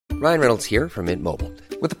Ryan Reynolds here from Mint Mobile.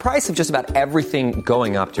 With the price of just about everything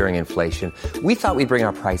going up during inflation, we thought we'd bring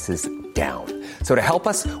our prices down. So to help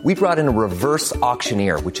us, we brought in a reverse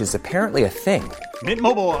auctioneer, which is apparently a thing. Mint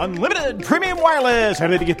Mobile Unlimited Premium Wireless. How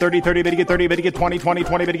to get 30, 30, bit to get 30, bit to get 20, 20,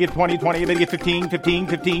 20, bit to get 20, 20, bit to get 15, 15,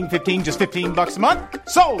 15, 15, just $15 a month?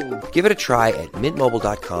 Sold! Give it a try at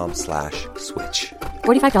mintmobile.com/switch.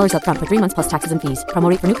 $45 up front for 3 months plus taxes and fees. Promo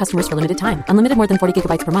rate for new customers for limited time. Unlimited more than 40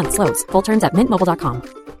 gigabytes per month. Slows full terms at mintmobile.com.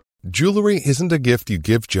 Jewelry isn't a gift you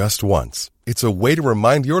give just once. It's a way to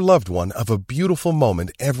remind your loved one of a beautiful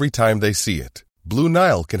moment every time they see it. Blue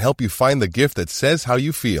Nile can help you find the gift that says how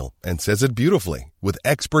you feel and says it beautifully, with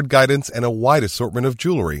expert guidance and a wide assortment of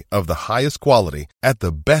jewelry of the highest quality at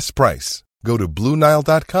the best price. Go to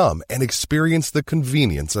BlueNile.com and experience the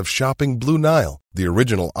convenience of shopping Blue Nile, the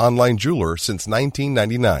original online jeweler since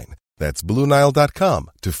 1999. That's BlueNile.com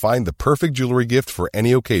to find the perfect jewelry gift for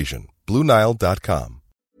any occasion. BlueNile.com.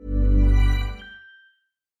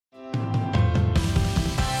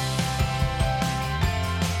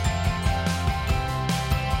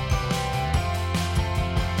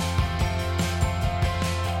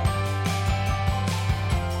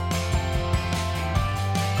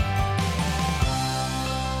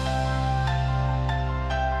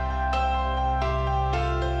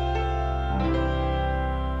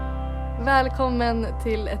 Välkommen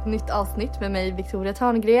till ett nytt avsnitt med mig, Victoria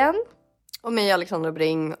Törngren. Och mig, Alexandra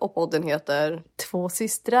Bring. Och podden heter... Två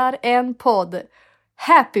systrar, en podd.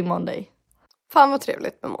 Happy Monday. Fan vad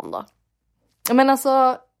trevligt med måndag. Men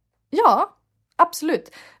alltså, ja,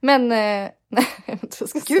 absolut. Men,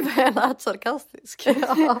 Gud vad jag lät sarkastisk.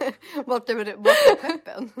 Ja. Vart är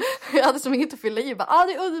peppen? Jag hade som inget att fylla i. Bara,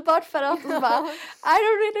 det är underbart för att... Och bara, I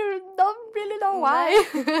don't really know why.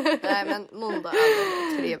 Nej, men måndag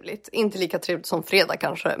är trevligt. Inte lika trevligt som fredag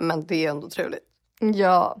kanske, men det är ändå trevligt.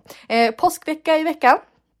 Ja, påskvecka i veckan.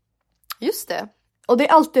 Just det. Och det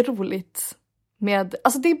är alltid roligt med...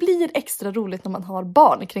 Alltså det blir extra roligt när man har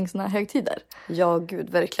barn kring såna här högtider. Ja, gud,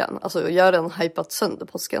 verkligen. Alltså jag har redan hypat sönder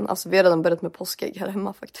påsken. Alltså vi har redan börjat med påskägg här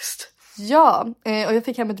hemma faktiskt. Ja, och jag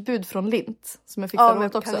fick hem ett bud från Lint som jag fick förra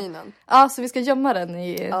året också. Kaninen. Ja, så vi ska gömma den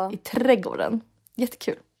i trädgården.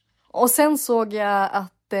 Jättekul. Och sen såg jag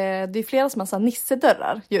att det är flera som har så här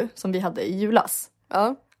nissedörrar ju, som vi hade i julas.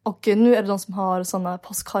 Ja. Och nu är det de som har såna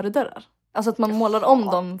påskharedörrar. Alltså att man målar om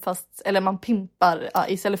dem fast, eller man pimpar,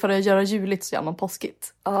 istället för att göra juligt så gör man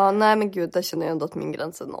påskigt. Ja, nej men gud, där känner jag ändå att min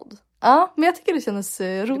gräns är nådd. Ja, men jag tycker det känns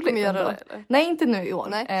roligt. Du kommer göra det, eller? Nej, inte nu i år.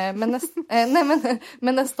 Nej.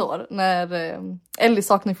 Men nästa år, när Ellie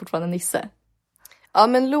saknar fortfarande Nisse. Ja,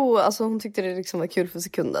 men Lo, alltså hon tyckte det liksom var kul för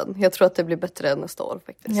sekunden. Jag tror att det blir bättre nästa år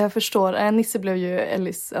faktiskt. Jag förstår. Nisse blev ju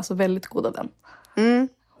Ellis alltså väldigt goda vän. Mm.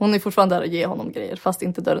 Hon är fortfarande där och ger honom grejer fast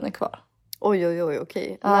inte dörren är kvar. Oj,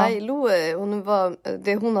 okej. Ja. Nej, Lo, hon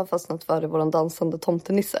har fastnat för våran dansande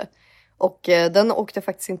tomtenisse. Och den åkte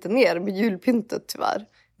faktiskt inte ner med julpyntet tyvärr.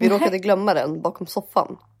 Vi råkade glömma den bakom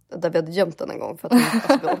soffan. Där vi hade gömt den en gång. För att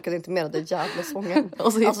vi orkade inte med den jävla sången.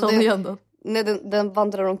 Och så hittade hon igen då. Nej, den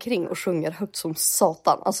vandrar omkring och sjunger högt som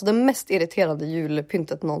satan. Alltså det mest irriterande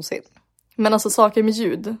julpyntet någonsin. Men alltså saker med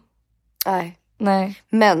ljud? Nej.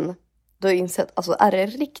 Men du har insett, alltså är det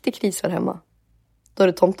en riktig kris här hemma, då är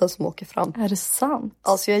det tomten som åker fram. Är det sant?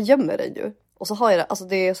 Alltså jag gömmer den ju. Och så har jag det, alltså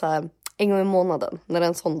det är så här en gång i månaden när det är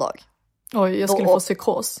en sån dag. Oj, jag skulle få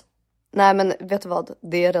psykos. Nej, men vet du vad?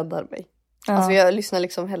 Det räddar mig. Ja. Alltså jag lyssnar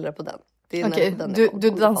liksom hellre på den. Okej, du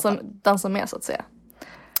dansar med så att säga.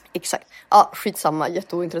 Exakt. Ja, skitsamma,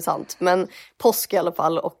 jätteointressant. Men påsk i alla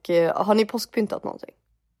fall. Och har ni påskpyntat någonting?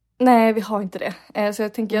 Nej, vi har inte det. Så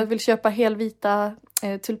jag tänker jag vill köpa helvita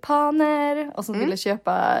tulpaner. Och så vill jag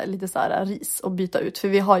köpa lite så här ris och byta ut. För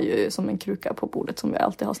vi har ju som en kruka på bordet som vi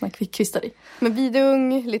alltid har såna kvistar i. Men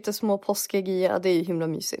vidung, lite små påskägg i. Ja, det är ju himla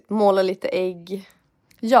mysigt. Måla lite ägg.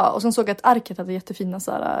 Ja, och sen såg jag att arket hade jättefina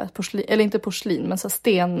så här porslin, eller inte porslin, men så här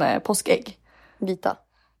sten påskägg. Vita.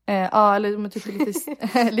 Ja, eller de typ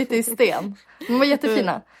lite i sten. De var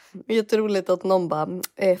jättefina. Jätteroligt att någon bara,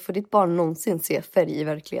 får ditt barn någonsin se färg i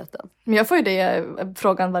verkligheten? Men jag får ju det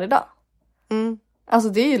frågan varje dag. Mm. Alltså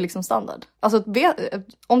det är ju liksom standard. Alltså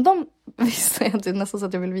om de visste egentligen nästan så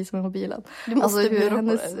att jag vill visa med mobilen. Du måste alltså, hur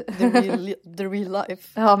hennes... the real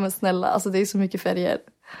life. Ja, men snälla, alltså det är så mycket färger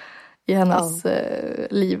i hennes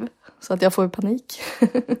liv. Så att jag får panik.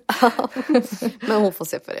 Men hon får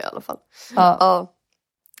se färger i alla fall. Ja.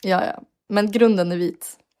 Men grunden är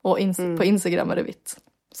vit. Och på Instagram är det vitt.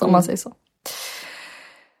 Som man säger så.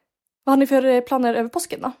 Vad har ni för planer över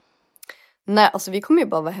påsken då? Nej, alltså vi kommer ju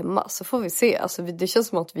bara vara hemma. Så får vi se. Alltså det känns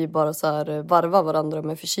som att vi bara så här varvar varandra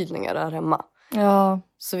med förkylningar här hemma. Ja.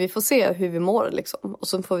 Så vi får se hur vi mår liksom. Och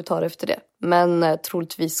så får vi ta det efter det. Men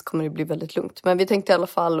troligtvis kommer det bli väldigt lugnt. Men vi tänkte i alla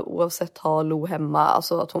fall oavsett ha Lo hemma.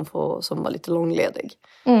 Alltså att hon får som var lite långledig.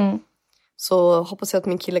 Så hoppas jag att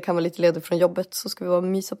min kille kan vara lite ledig från jobbet. Så ska vi vara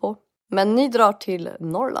mysa på. Men ni drar till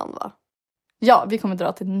Norrland va? Ja, vi kommer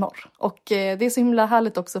dra till norr. Och det är så himla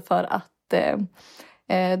härligt också för att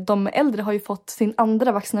de äldre har ju fått sin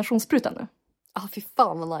andra vaccinationsspruta nu. Fy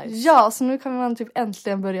fan vad nice. Ja, så nu kan man typ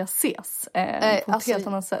äntligen börja ses på ett helt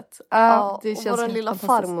annat sätt. Det känns och vår lilla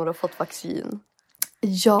farmor har fått vaccin.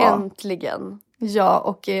 Ja. Äntligen. Ja,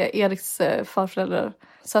 och Eriks farföräldrar.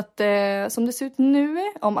 Så att som det ser ut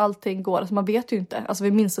nu, om allting går, alltså man vet ju inte. Alltså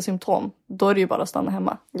vid minsta symptom, då är det ju bara att stanna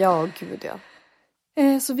hemma. Ja, gud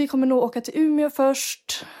ja. Så vi kommer nog åka till Umeå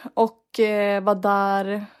först och vara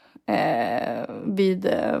där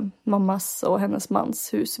vid mammas och hennes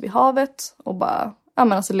mans hus vid havet och bara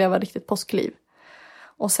alltså leva riktigt påskliv.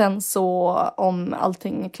 Och sen så om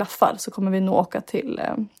allting klaffar så kommer vi nog åka till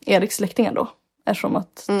Eriks släktingar då, eftersom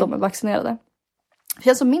att de är vaccinerade. Det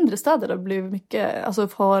känns som mindre städer har blivit mycket, alltså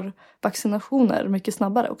får vaccinationer mycket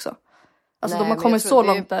snabbare också. Alltså de har kommit så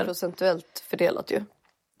långt där. Det är procentuellt fördelat ju.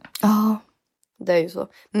 Ja. Det är ju så.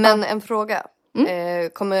 Men en fråga.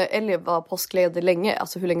 Kommer Ellie vara påskledig länge?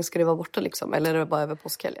 Alltså hur länge ska det vara borta liksom? Eller är det bara över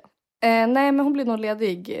påskhelgen? Nej, men hon blir nog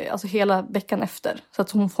ledig alltså hela veckan efter. Så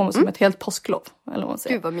att hon får som ett helt påsklov. Eller vad man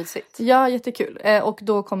säger. Gud vad mysigt. Ja, jättekul. Och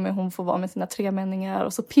då kommer hon få vara med sina tremänningar.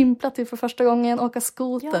 Och så pimpla till för första gången. Åka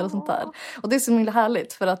skoter och sånt där. Och det är så himla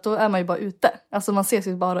härligt. För att då är man ju bara ute. Alltså man ses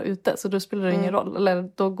ju bara ute. Så då spelar det ingen roll.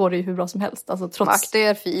 Eller då går det ju hur bra som helst. Alltså trots... Akta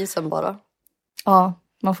er för isen bara. Ja,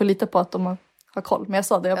 man får lita på att de har koll. Men jag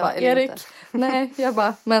sa det, jag bara, Erik. Nej, jag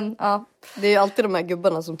bara, men ja. Det är ju alltid de här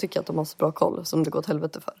gubbarna som tycker att de har så bra koll som det går åt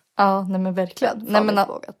helvete för. Ja, nej men verkligen.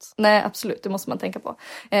 Nej, absolut, det måste man tänka på.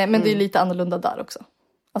 Men det är lite annorlunda där också.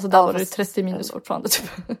 Alltså där var det 30 minus fortfarande typ.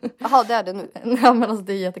 Jaha, det är det nu? Ja, men alltså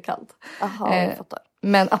det är jättekallt. Jaha, jag fattar.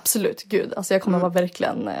 Men absolut, gud. Alltså jag kommer vara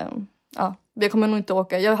verkligen... jag kommer nog inte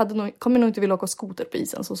åka... kommer nog inte vilja åka skoter på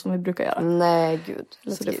isen så som vi brukar göra. Nej, gud.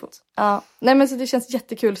 Nej, men så det känns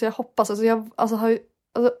jättekul. Så jag hoppas... Alltså jag har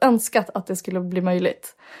önskat att det skulle bli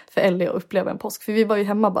möjligt för Ellie att uppleva en påsk. För vi var ju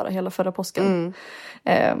hemma bara hela förra påsken.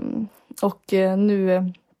 Och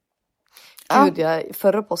nu... Gud,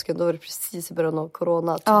 förra påsken då var det precis i början av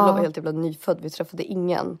corona. Tulla var helt jävla nyfödd. Vi träffade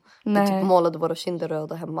ingen. Vi typ målade våra kinder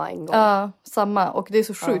röda hemma en gång. Ja, samma. Och det är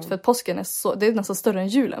så sjukt för att påsken är det är nästan större än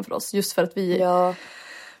julen för oss. Just för att vi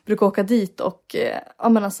brukar åka dit och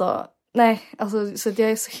men alltså, nej. Alltså, så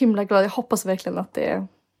jag är så himla glad. Jag hoppas verkligen att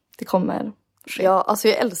det kommer ske. Ja, alltså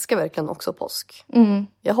jag älskar verkligen också påsk.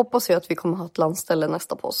 Jag hoppas ju att vi kommer ha ett landställe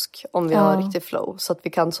nästa påsk. Om vi har riktigt flow. Så att vi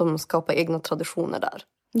kan skapa egna traditioner där.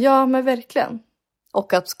 Ja, men verkligen.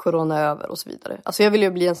 Och att corona är över och så vidare. Alltså jag vill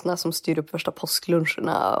ju bli en sån här som styr upp första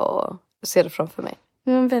påskluncherna och ser det framför mig.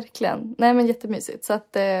 Men verkligen. Nej, men jättemysigt. Så att,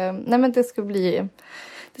 nej men det ska bli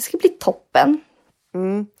toppen.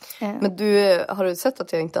 Men har du sett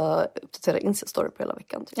att jag inte har uppdaterat Insta-story på hela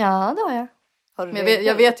veckan? Typ? Ja, det har jag. Men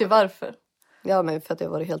jag vet ju varför. Ja, men för att jag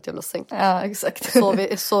var helt jävla sänkt. Ja, exakt.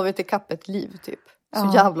 Sovit i kapp ett liv typ.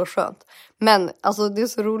 Så jävla skönt. Men alltså det är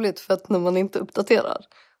så roligt för att när man inte uppdaterar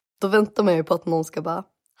då väntar man ju på att någon ska bara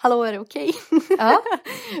hallå, är det okej? Ja.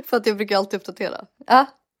 För att jag brukar alltid uppdatera. Ja.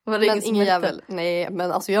 Men ingen jävel. Nej,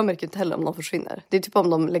 men alltså jag märker inte heller om de försvinner. Det är typ om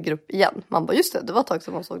de lägger upp igen. Man bara just det var ett tag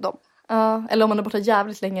sedan man såg dem. Ja, eller om man är borta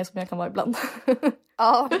jävligt länge som jag kan vara ibland.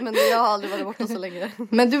 Ja, men jag har aldrig varit borta så länge.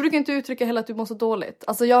 Men du brukar inte uttrycka heller att du mår så dåligt.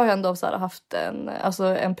 Alltså jag har ju ändå haft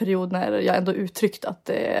en period när jag ändå uttryckt att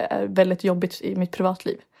det är väldigt jobbigt i mitt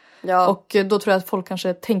privatliv. Ja. Och då tror jag att folk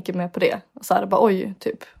kanske tänker mer på det. Så här, bara oj,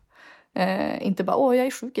 typ. Inte bara, jag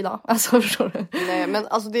är sjuk idag. Alltså förstår du? Nej, men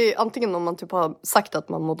alltså det är antingen om man typ har sagt att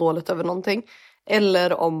man mår dåligt över någonting.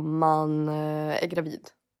 Eller om man är gravid.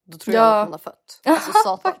 Då tror jag att man har fött. Alltså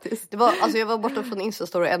satan. Faktiskt. Jag var borta från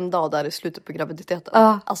Insta-story en dag där i slutet på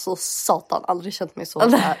graviditeten. Alltså satan, aldrig känt mig så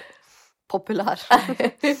här populär.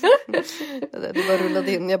 Det bara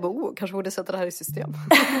rullade in. Jag bara, kanske borde sätta det här i system.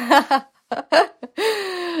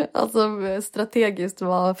 Alltså strategiskt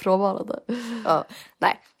var frånvarande. Ja,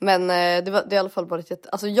 nej. Men det har i alla fall varit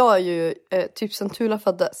alltså jag är ju typ sen Tula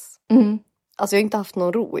föddes. Alltså jag har inte haft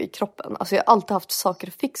någon ro i kroppen. Alltså jag har alltid haft saker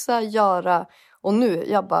att fixa, göra. Och nu,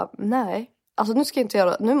 jag bara, nej. Alltså nu ska jag inte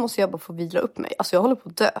göra, nu måste jag bara få vila upp mig. Alltså jag håller på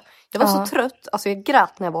att dö. Jag var så trött, alltså jag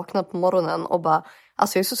grät när jag vaknade på morgonen. Och bara,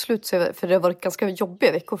 alltså jag är så slut, för det har varit ganska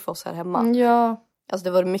jobbiga veckor för oss här hemma. Ja. Alltså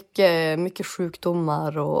det var mycket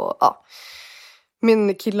sjukdomar och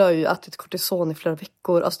Min kille har ju ätit kortison i flera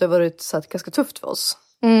veckor. Alltså det har varit så här, ganska tufft för oss.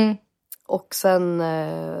 Och sen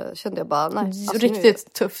kände jag bara, nej. Alltså,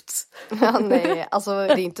 riktigt tufft. Ja, nej, alltså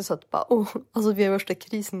det är inte så att bara, alltså vi har värsta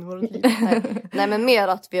krisen i vårt liv. Nej, men mer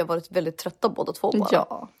att vi har varit väldigt trötta båda två bara.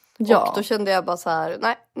 Ja. Och då kände jag bara så här,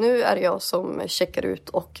 nej, nu är det jag som checkar ut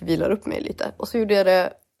och vilar upp mig lite. Och så gjorde jag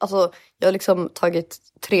det, alltså jag har liksom tagit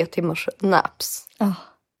 3 timmars naps.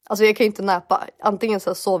 Alltså jag kan inte näpa, antingen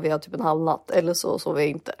så sover jag typ en halv natt eller så sover jag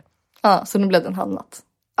inte. Ja, så nu blev det en halv natt.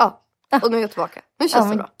 Ja, och nu är jag tillbaka. Nu känns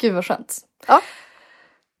det bra. Gud vad skönt. Ja.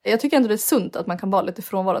 Jag tycker ändå det är sunt att man kan vara lite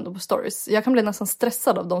frånvarande på stories. Jag kan bli nästan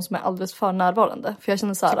stressad av de som är alldeles för närvarande. För jag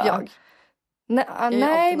känner så här... Typ jag.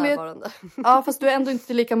 Nej, men närvarande. Ja, fast du är ändå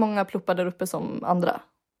inte lika många pluppar där uppe som andra.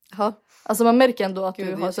 Ja. Alltså man märker ändå att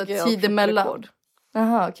Gud, du har så jag tid emellan.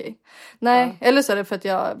 Jaha, okej. Nej, eller så är det för att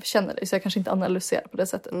jag känner dig så jag kanske inte analyserar på det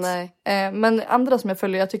sättet. Nej. Men andra som jag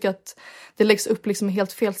följer, jag tycker att det läggs upp liksom i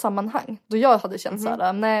helt fel sammanhang. Då jag hade känt så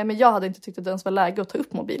här, nej men jag hade inte tyckt att det ens var läge att ta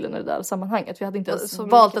upp mobilen i det där sammanhanget. Vi hade inte ens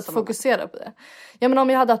valt att fokusera på det. Ja, men om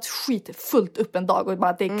jag hade haft skit fullt upp en dag och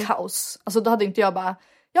bara det är kaos. Alltså då hade inte jag bara,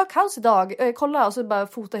 jag har kaos idag, kolla och så bara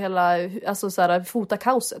fota hela, alltså så här, fota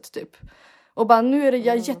kaoset typ. Och bara nu är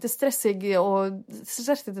jag jättestressig och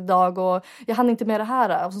stressigt idag och jag hann inte med det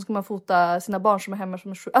här. Och så ska man fota sina barn som är hemma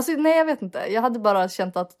som är sjuka. Alltså nej, jag vet inte. Jag hade bara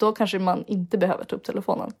känt att då kanske man inte behöver ta upp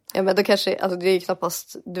telefonen. Ja, men då kanske, alltså det är ju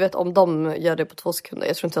knappast, du vet om de gör det på 2 sekunder.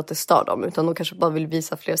 Jag tror inte att det stör dem, utan de kanske bara vill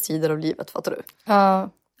visa fler sidor av livet, fattar du? Ja.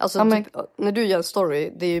 Alltså typ, när du gör en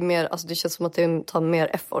story, det är ju mer, alltså det känns som att det tar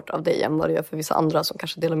mer effort av dig än vad det gör för vissa andra som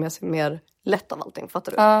kanske delar med sig mer lätt av allting,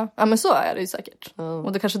 fattar du? Ja, men så är det ju säkert.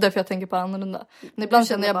 Och det är kanske därför jag tänker på annorlunda. Men ibland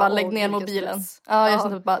känner jag bara lägg ner mobilen. Ja, jag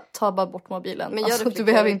känner bara ta bara bort mobilen. Men alltså, du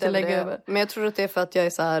behöver inte lägga över. Men jag tror att det är för att jag är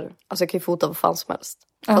så här, alltså jag kan ju fota vad fan som helst.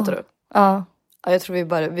 Fattar du? Ja. Ja, jag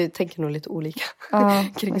tror vi tänker nog lite olika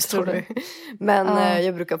kring story. Men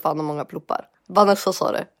jag brukar fan ha många pluppar. Vanessa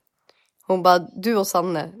sa det. Hon bara, du och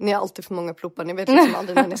Sanne, ni har alltid för många pluppar. Ni vet liksom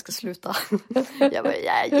aldrig när ni ska sluta. Jag bara,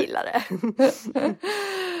 jag gillar det.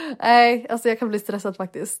 Nej, alltså jag kan bli stressad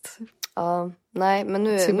faktiskt. Ja, nej, men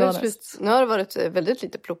nu är det slut. Nu har det varit väldigt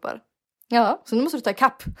lite pluppar. Ja, så nu måste du ta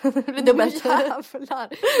ikapp. Det blir dubbelt. Jävlar.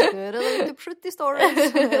 Nu är det typ 70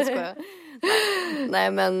 stories. Jag skojar.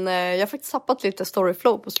 Nej, men jag har faktiskt tappat lite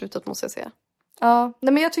storyflow på slutet, måste jag säga. Ja,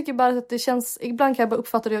 nej, men jag tycker bara att det känns, ibland kan jag bara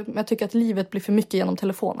uppfatta det, men jag tycker att livet blir för mycket genom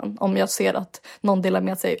telefonen. Om jag ser att någon delar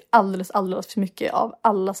med sig alldeles för mycket av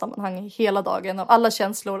alla sammanhang hela dagen, av alla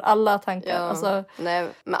känslor, alla tankar. Ja, alltså... nej,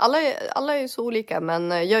 men alla är ju så olika,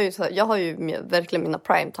 men jag har ju verkligen mina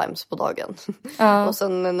prime times på dagen. Och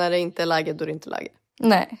sen när det inte är läge, då är det inte läge.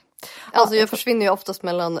 Nej. Alltså jag försvinner ju oftast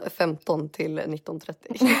mellan 15 till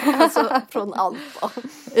 19:30. Alltså från allt.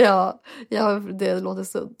 Ja, det låter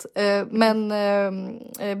sunt. Men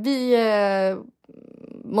vi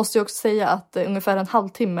måste ju också säga att ungefär en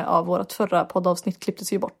halvtimme av vårt förra poddavsnitt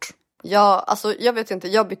klipptes ju bort. Ja, alltså jag vet inte,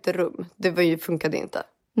 jag bytte rum. Det funkade inte.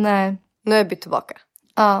 Nej. Nu har jag bytt tillbaka.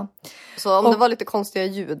 Ja. Så om det var lite konstiga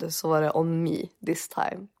ljud så var det on me this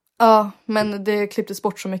time. Ja, men det klipptes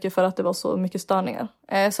bort så mycket för att det var så mycket störningar.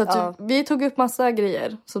 Så att vi tog upp massa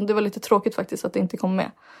grejer. Så det var lite tråkigt faktiskt att det inte kom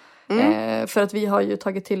med. För att vi har ju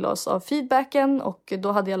tagit till oss av feedbacken. Och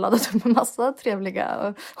då hade jag laddat upp en massa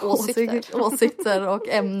trevliga åsikter och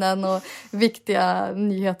ämnen och viktiga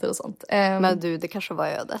nyheter och sånt. Men du, det kanske var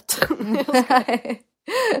ödet. Nej.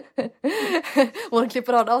 Vår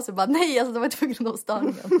klipper hörde av sig bara, nej, alltså det var inte på grund av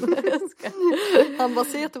störningen. Han bara,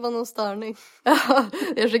 se att det var någon störning.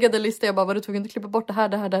 Jag skickade en lista, jag bara, var du tvungen att klippa bort det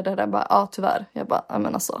här? Jag bara, ja tyvärr. Jag bara,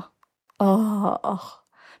 men alltså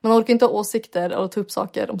man orkar inte ha åsikter och ta upp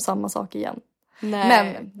saker om samma sak igen. Nej.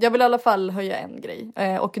 Men jag vill i alla fall höja en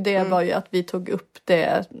grej. Och det var ju att vi tog upp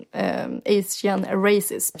det Asian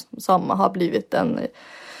racism som har blivit en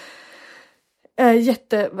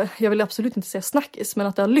jag vill absolut inte säga snackis, men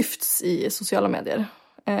att det har lyfts i sociala medier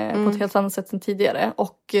på ett helt annat sätt än tidigare.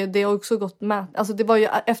 Och det har också gått med, alltså det var ju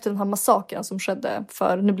efter den här massakern som skedde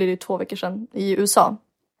för, nu blir det ju 2 veckor sedan i USA,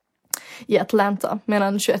 i Atlanta, med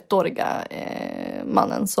den 21-åriga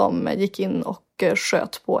mannen som gick in och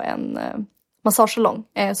sköt på en massagesalong.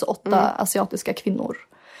 Så 8 asiatiska kvinnor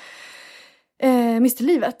miste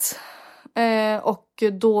livet. Och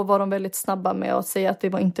då var de väldigt snabba med att säga att det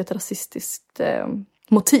var inte ett rasistiskt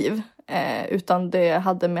motiv. Utan det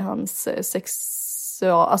hade med hans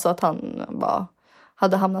alltså att han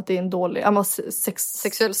hade hamnat i en dålig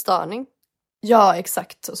sexuell störning. Ja,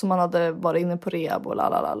 exakt. Som han hade varit inne på rehab och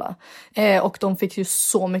lalala. Och de fick ju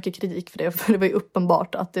så mycket kritik för det. För det var ju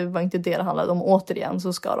uppenbart att det var inte det handlade om. Återigen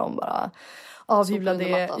så ska de bara avhyvla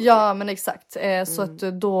det. Ja, men exakt. Så att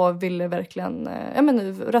då ville verkligen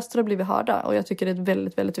röster har blivit hörda. Och jag tycker det är ett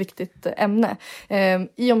väldigt, väldigt viktigt ämne.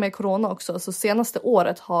 I och med corona också. Så senaste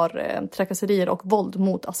året har trakasserier och våld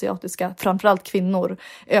mot asiatiska, framförallt kvinnor,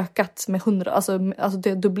 ökat med 100. Alltså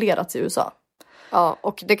det dubblerats i USA. Ja,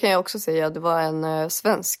 och det kan jag också säga. Det var en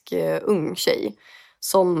svensk ung tjej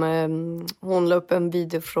som hon la upp en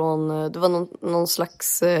video från, det var någon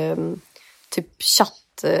slags typ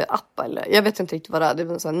chattapp eller jag vet inte riktigt vad det är. Det är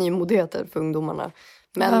en sån här ny modigheter för ungdomarna.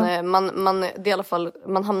 Men det är i alla fall,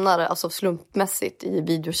 man hamnar alltså slumpmässigt i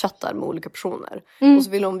videochattar med olika personer. Och så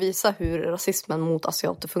vill hon visa hur rasismen mot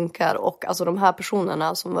asiater funkar. Och alltså de här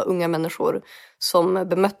personerna som var unga människor som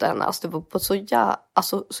bemötte henne, alltså det var på ett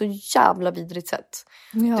så jävla vidrigt sätt.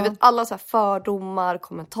 Ja. Du vet, alla så här fördomar,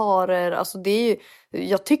 kommentarer, alltså det är ju,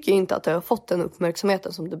 jag tycker inte att det har fått den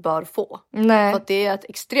uppmärksamheten som det bör få. Nej. För att det är ett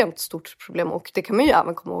extremt stort problem och det kan man ju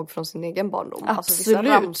även komma ihåg från sin egen barndom. Absolut. Alltså vissa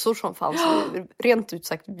ramsor som fanns rent ut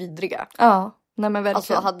sagt vidriga. Ja, nej men verkligen.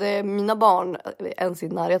 Alltså hade mina barn ens i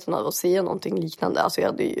närheten av att säga någonting liknande, alltså jag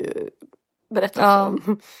hade ju berättat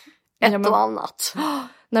om och annat.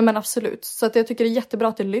 Nej men absolut. Så att jag tycker det är jättebra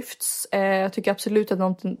att det lyfts. Jag tycker absolut att det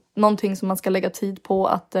är någonting som man ska lägga tid på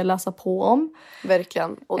att läsa på om.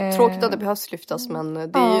 Verkligen. Och tråkigt att det behövs lyftas, men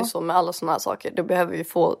det är ju så med alla sådana här saker. Det behöver vi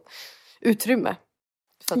få utrymme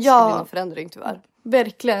för att det ska bli någon förändring tyvärr.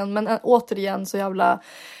 Verkligen, men återigen så jävla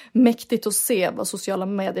mäktigt att se vad sociala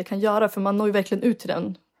medier kan göra. För man når ju verkligen ut till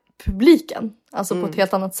den publiken. Alltså på ett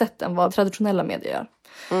helt annat sätt än vad traditionella medier gör.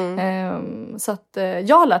 Så att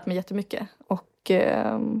jag har lärt mig jättemycket. Och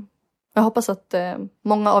jag hoppas att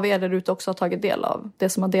många av er där ute också har tagit del av det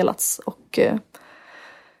som har delats och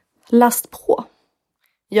läst på.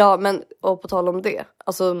 Ja, men och på tal om det.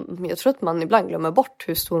 Alltså, jag tror att man ibland glömmer bort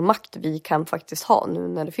hur stor makt vi kan faktiskt ha nu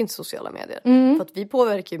när det finns sociala medier. För att vi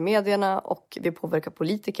påverkar ju medierna och vi påverkar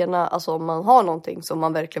politikerna. Alltså om man har någonting som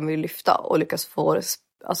man verkligen vill lyfta och lyckas få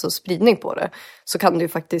spridning på det, så kan det ju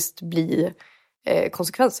faktiskt bli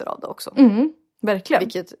konsekvenser av det också. Verkligen.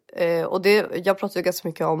 Vilket, och jag pratar ju ganska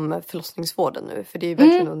mycket om förlossningsvården nu. För det är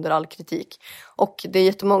verkligen under all kritik. Och det är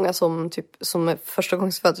jättemånga som är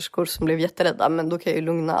förstagångsföderskor som blev jätterädda. Men då kan jag ju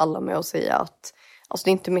lugna alla med att säga att alltså, det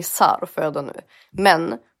är inte misär att föda nu.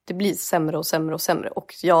 Men det blir sämre och sämre och sämre.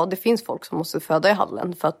 Och ja, det finns folk som måste föda i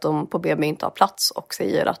hallen för att de på BB inte har plats. Och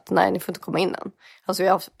säger att nej, ni får inte komma in än. Alltså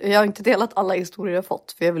jag har inte delat alla historier jag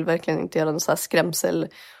fått. För jag vill verkligen inte göra en sån här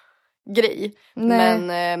skrämselgrej.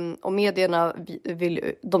 Men och medierna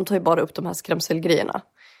de tar ju bara upp de här skrämselgrejerna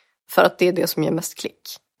för att det är det som ger mest klick.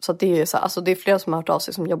 Så att det är så här, alltså det är flera som har hört av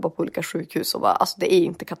sig som jobbar på olika sjukhus och bara, alltså det är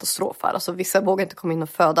inte katastrof här. Alltså vissa vågar inte komma in och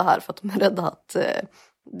föda här för att de är rädda att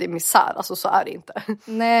det är misär. Alltså så är det inte.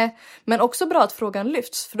 Nej, men också bra att frågan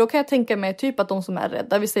lyfts. För då kan jag tänka mig typ att de som är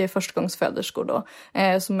rädda, vi säger förstagångsföderskor då,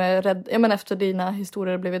 som är rädda, jag menar efter dina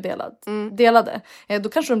historier blivit delade, då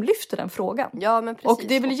kanske de lyfter den frågan. Ja, men precis. Och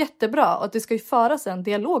det är väl jättebra att det ska ju föras en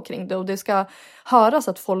dialog kring det och det ska höras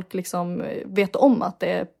att folk liksom vet om att det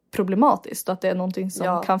är problematiskt och att det är någonting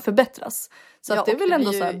som kan förbättras. Så att det är väl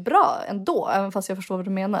ändå så här bra ändå, även fast jag förstår vad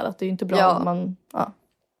du menar, att det är inte bra om man... Ja.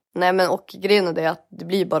 Nej, men och grejen är det att det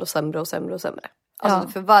blir bara sämre och sämre och sämre. Alltså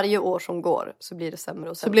för varje år som går så blir det sämre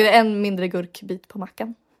och sämre. Så blir det en mindre gurkbit på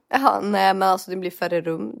mackan. Jaha, nej men alltså det blir färre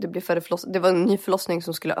rum, det blir färre det var en ny förlossning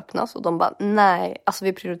som skulle öppnas och de bara nej, alltså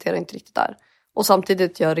vi prioriterar inte riktigt där. Och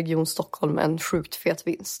samtidigt gör Region Stockholm en sjukt fet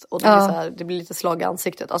vinst. Och det blir, så här, det blir lite slag i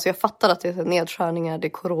ansiktet. Alltså jag fattar att det är nedskärningar, det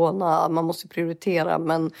är corona, man måste prioritera.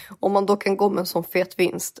 Men om man då kan gå med en sån fet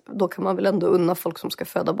vinst, då kan man väl ändå unna folk som ska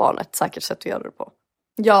föda barn ett säkert sätt att göra det på.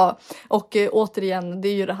 Ja, och återigen, det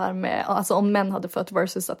är ju det här med alltså, om män hade fött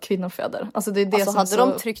versus att kvinnor föder. Alltså, det är det alltså som hade så...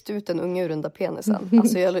 de tryckt ut en unge ur den där penisen,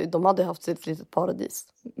 alltså, de hade haft ett litet paradis.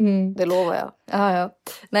 Det lovar jag. Ja.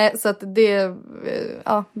 Nej, så att det,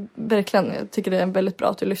 verkligen, jag tycker det är väldigt bra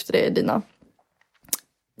att du lyfter det i dina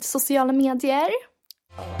sociala medier.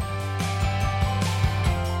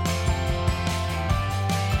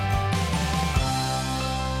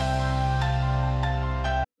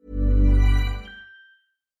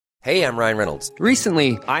 Hey, I'm Ryan Reynolds.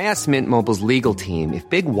 Recently, I asked Mint Mobile's legal team if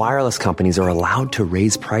big wireless companies are allowed to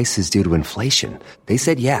raise prices due to inflation. They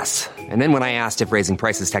said yes. And then when I asked if raising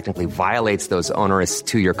prices technically violates those onerous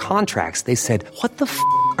two-year contracts, they said, "What the f***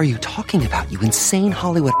 are you talking about, you insane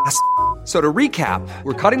Hollywood ass?" So to recap,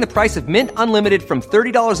 we're cutting the price of Mint Unlimited from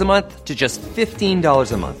 $30 a month to just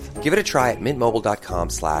 $15 a month. Give it a try at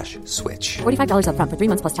mintmobile.com/switch. $45 up front for 3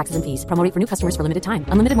 months plus taxes and fees. Promo rate for new customers for limited time.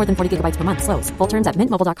 Unlimited more than 40 gigabytes per month slows. Full terms at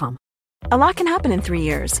mintmobile.com. A lot can happen in 3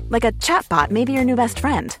 years, like a chatbot may be your new best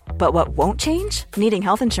friend. But what won't change? Needing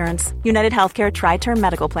health insurance. United Healthcare Tri-Term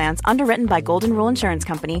Medical Plans, underwritten by Golden Rule Insurance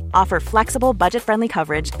Company, offer flexible, budget-friendly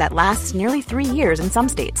coverage that lasts nearly 3 years in some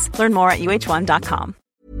states. Learn more at uh1.com.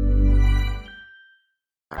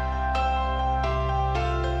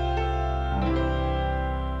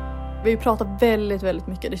 Vi har ju pratat väldigt, väldigt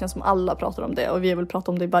mycket. Det känns som alla pratar om det. Och vi har väl pratat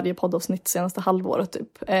om det i varje poddavsnitt senaste halvåret typ.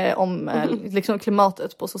 Om liksom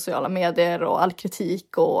klimatet på sociala medier och all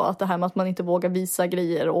kritik. Och att det här med att man inte vågar visa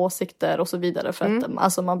grejer och åsikter och så vidare. För att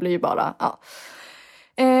alltså, man blir ju bara... Ja.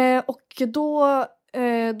 Och då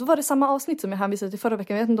var det samma avsnitt som jag hänvisade till förra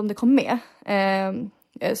veckan. Jag vet inte om det kom med.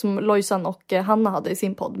 Som Lojsan och Hanna hade i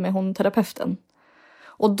sin podd med hon terapeuten.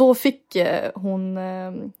 Och då fick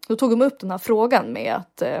då tog de upp den här frågan med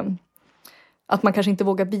att man kanske inte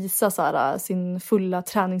vågar visa så här, sin fulla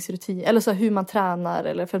träningsrutin. Eller så här, hur man tränar.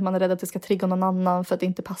 Eller för att man är rädd att det ska trigga någon annan. För att det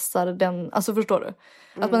inte passar den. Alltså förstår du?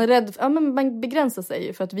 Att man är rädd. Ja, men man begränsar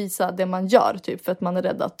sig för att visa det man gör. Typ för att man är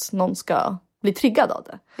rädd att någon ska bli triggad av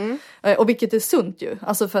det. Och vilket är sunt ju.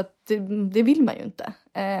 Alltså för att det vill man ju inte.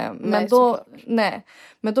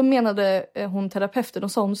 Men då menade hon terapeuten.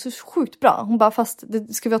 Och sa hon så sjukt bra. Hon bara fast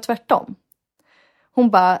det ska vi ha tvärtom. Hon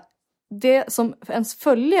bara. Det som ens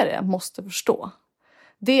följare måste förstå.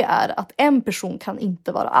 Det är att en person kan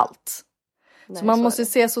inte vara allt. Nej, så man måste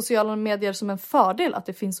se sociala medier som en fördel. Att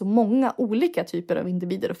det finns så många olika typer av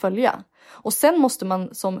individer att följa. Och sen måste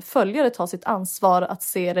man som följare ta sitt ansvar. Att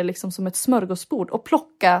se det liksom som ett smörgåsbord. Och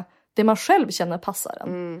plocka det man själv känner passar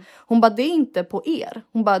en. Hon bara det är inte på er.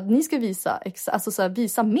 Hon bara ni ska visa, alltså så här,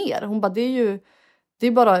 visa mer. Hon bara det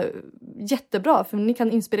är bara jättebra för ni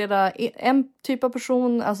kan inspirera en typ av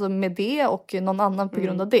person alltså med det och någon annan på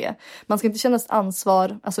grund av det. Man ska inte känna ett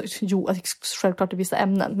ansvar, alltså självklart i vissa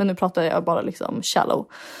ämnen men nu pratar jag bara liksom shallow.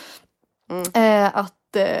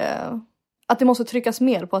 Att det måste tryckas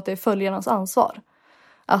mer på att det är följarnas ansvar.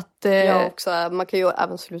 Ja också, man kan ju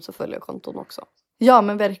även sluta följa konton också. Ja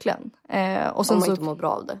men verkligen. Och sen om man inte mår bra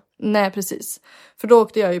av det. Nej precis. För då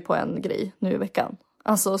åkte jag ju på en grej nu i veckan.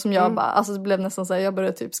 Alltså som jag bara, alltså det blev nästan så här, jag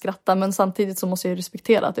började typ skratta. Men samtidigt så måste jag ju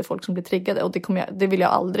respektera att det är folk som blir triggade. Och det vill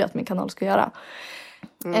jag aldrig att min kanal ska göra.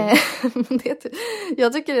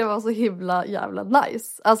 Jag tycker det var så himla jävla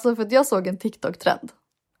nice. Alltså för att jag såg en TikTok-trend.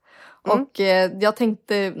 Och jag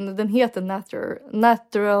tänkte, den heter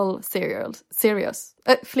Natural Serious.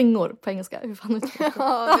 Flingor på engelska. Hur fan är det?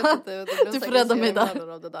 Ja, jag vet inte. Du får rädda mig där.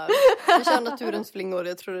 Du kör naturens flingor.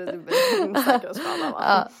 Jag tror det är säkrast för alla, va?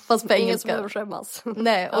 Ja, fast på engelska. Ingen som behöver skämmas.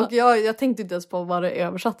 Nej, och jag tänkte inte ens på vad det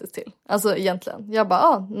översattes till. Alltså egentligen. Jag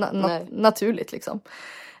bara, naturligt liksom.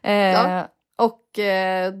 Och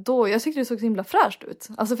då, jag tyckte det såg så himla fräscht ut.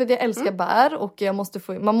 Alltså för att jag älskar bär och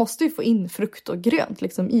man måste ju få in frukt och grönt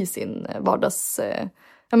liksom i sin vardags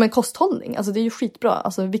kosthållning. Alltså det är ju skitbra,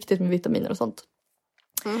 alltså viktigt med vitaminer och sånt.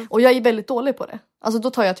 Och jag är väldigt dålig på det. Alltså då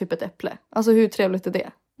tar jag typ ett äpple. Alltså hur trevligt är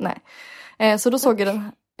det? Nej. Så då såg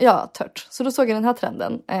jag tört. Så då såg jag den här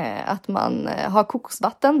trenden. Att man har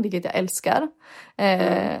kokosvatten, vilket jag älskar.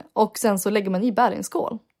 Och sen så lägger man i bär i en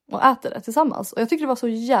skål. Och äter det tillsammans. Och jag tycker det var så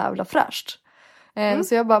jävla fräscht.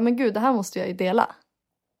 Så jag bara, men gud, det här måste jag ju dela.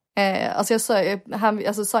 Alltså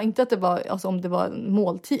jag sa inte att det var, alltså om det var en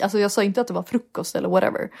måltid. Alltså jag sa inte att det var frukost eller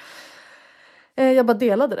whatever. Jag bara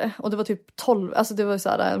delade det. Och det var typ 12, alltså det var så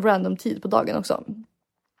här en random tid på dagen också.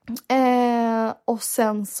 Och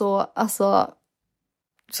sen så, alltså.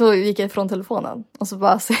 Så gick jag ifrån telefonen. Och så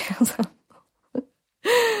bara ser jag så.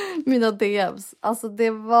 Mina DMs. Alltså det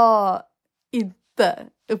var inte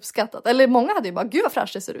uppskattat. Eller många hade ju bara, gud vad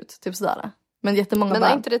fräscht det ser ut. Typ sådär. Men jättemånga men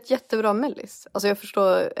är inte det ett jättebra mellis? Alltså jag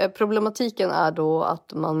förstår, problematiken är då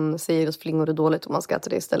att man säger att flingor är dåligt och man ska äta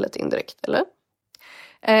det istället indirekt, eller?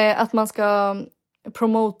 Att man ska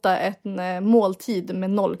promota en måltid med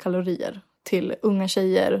 0 kalorier till unga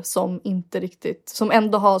tjejer som inte riktigt, som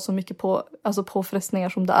ändå har så mycket påfrestningar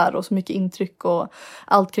som det är och så mycket intryck och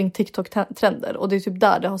allt kring TikTok-trender. Och det är typ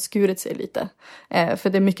där det har skurit sig lite. För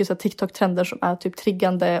det är mycket så TikTok-trender som är typ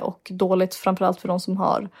triggande och dåligt, framförallt för de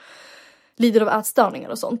som lider av ätstörningar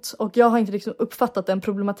och sånt. Och jag har inte liksom uppfattat den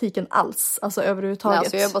problematiken alls. Alltså överhuvudtaget. Nej,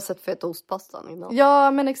 alltså jag har bara sett feta ostpastan innan.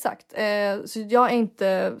 Ja, men exakt. Så jag är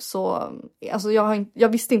inte så. Alltså jag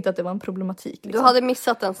visste inte att det var en problematik. Liksom. Du hade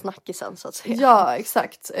missat den snackisen så att säga. Ja,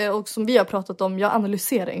 exakt. Och som vi har pratat om, jag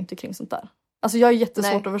analyserar inte kring sånt där. Alltså jag är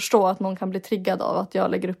jättesvårt att förstå att någon kan bli triggad av att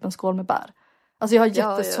jag lägger upp en skål med bär. Alltså jag har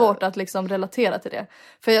jättesvårt att liksom relatera till det.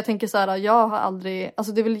 För jag tänker så här, jag har aldrig.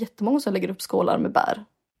 Alltså det är väl jättemånga som lägger upp skålar med bär.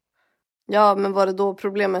 Ja, men var det då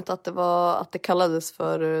problemet att det kallades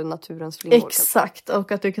för naturens flingor? Exakt,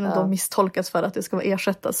 och att det kunde då misstolkas för att det ska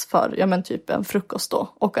ersättas för, ja men typ en frukost då.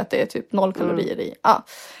 Och att det är typ 0 kalorier i. Ja.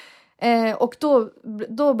 Och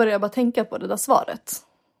då började jag bara tänka på det där svaret.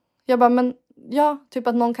 Jag bara, men ja, typ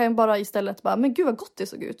att någon kan ju bara istället bara, men gud vad gott det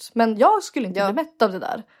såg ut. Men jag skulle inte bli mätt av det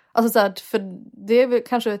där. Alltså så här, för det är väl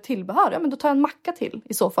kanske tillbehör. Ja, men då tar jag en macka till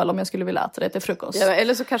i så fall om jag skulle vilja äta det till frukost. Ja,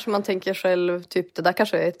 eller så kanske man tänker själv, typ det där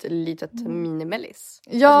kanske är ett litet minimellis.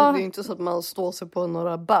 Ja. Alltså, det är ju inte så att man står sig på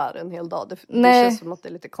några bär en hel dag. Det känns som att det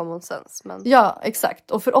är lite common sense. Men... Ja,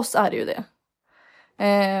 exakt. Och för oss är det ju det.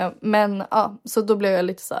 Men ja, så då blev jag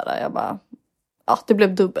lite så här, jag bara, ja, det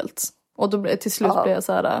blev dubbelt. Och då till slut blev jag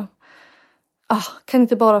så här, kan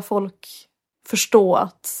inte bara folk förstå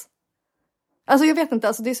att... Alltså jag vet inte,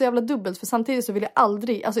 alltså det är så jävla dubbelt. För samtidigt så vill jag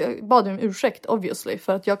aldrig, alltså jag bad om ursäkt obviously.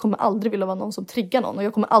 För att jag kommer aldrig vilja vara någon som triggar någon. Och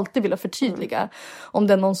jag kommer alltid vilja förtydliga om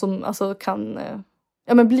det är någon som alltså kan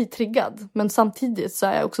bli triggad. Men samtidigt så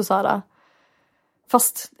är jag också så här,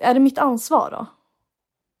 fast är det mitt ansvar då?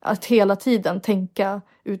 Att hela tiden tänka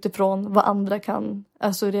utifrån vad andra kan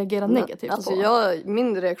reagera negativt alltså på.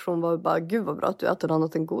 Min reaktion var bara, gud vad bra att du äter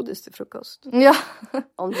annat än godis till frukost. Ja.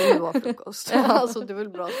 Om det nu var frukost. Alltså det är väl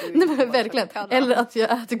bra att du... Nej, men verkligen. Eller att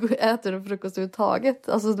jag äter frukost överhuvudtaget.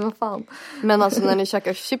 Alltså det var fan. Men alltså när ni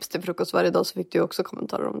käkar chips till frukost varje dag så fick du ju också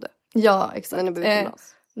kommentarer om det. Ja, exakt. När ni blev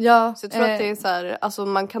utomlands. Ja. Så jag tror att det är så här, alltså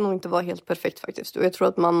man kan nog inte vara helt perfekt faktiskt. Och jag tror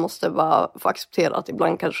att man måste bara få acceptera att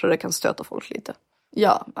ibland kanske det kan stöta folk lite.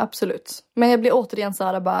 Ja, absolut. Men jag blir återigen så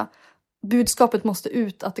här bara, budskapet måste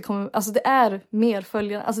ut att det kommer, alltså det är mer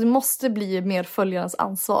följare, alltså det måste bli mer följarens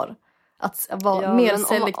ansvar att vara mer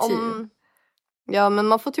selektiv. Ja, men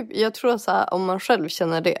man får typ, jag tror att så här, om man själv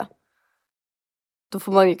känner det, då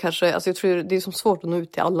får man ju kanske, alltså jag tror det är som svårt att nå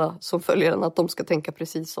ut till alla som följer en, att de ska tänka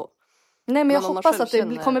precis så. Nej, men jag hoppas att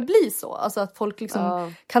det kommer bli så, alltså att folk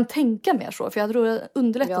liksom kan tänka mer så, för jag tror det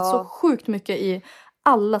underlättat så sjukt mycket i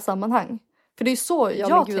alla sammanhang. För det är så jag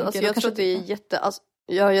tänker. Alltså, jag tror att det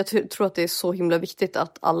är jag tror att det är så himla viktigt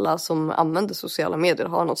att alla som använder sociala medier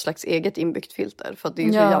har något slags eget inbyggt filter. För att det är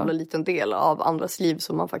en så jävla liten del av andras liv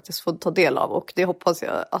som man faktiskt får ta del av. Och det hoppas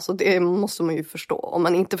jag, alltså det måste man ju förstå. Om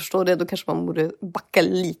man inte förstår det, då kanske man borde backa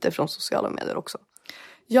lite från sociala medier också.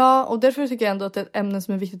 Ja, och därför tycker jag ändå att det är ett ämne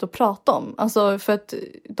som är viktigt att prata om. Alltså för att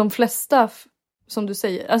de flesta, som du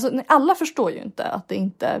säger, alltså alla förstår ju inte att det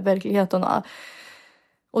inte är verkligheten.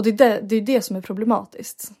 Och det är det som är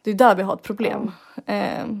problematiskt. Det är där vi har ett problem.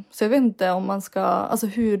 Så jag vet inte om man ska... Alltså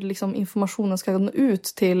hur liksom informationen ska nå ut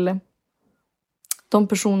till de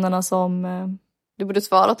personerna som... Du borde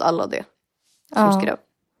svara åt alla det som skrev.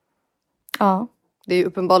 Ja. Det är ju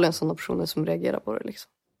uppenbarligen sådana personer som reagerar på det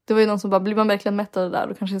liksom. Det var ju någon som bara, blir man verkligen mätt av det där?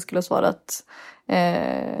 Då kanske jag skulle ha svarat...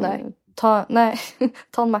 nej. Ta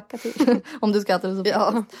en macka till. Om du ska äta det så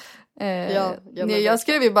ja. Jag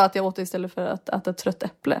skrev ju bara att jag åt det istället för att äta ett trött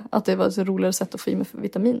äpple. Att det var ett roligare sätt att få i mig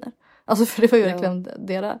vitaminer. Alltså för det var ju verkligen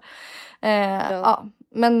det där.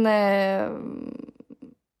 Men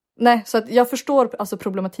nej, så att jag förstår alltså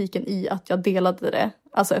problematiken i att jag delade det.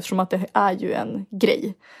 Alltså eftersom att det är ju en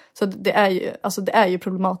grej. Så det är ju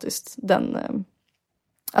problematiskt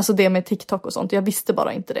alltså det med TikTok och sånt. Jag visste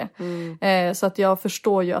bara inte det. Så att jag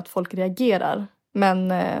förstår ju att folk reagerar.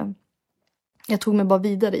 Men jag tog mig bara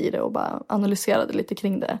vidare i det och bara analyserade lite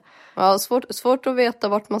kring det. Ja, svårt att veta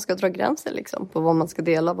vart man ska dra gränser liksom. På vad man ska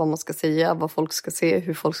dela, vad man ska säga, vad folk ska se,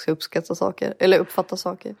 hur folk ska uppskatta saker. Eller uppfatta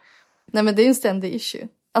saker. Nej, men det är en ständig issue.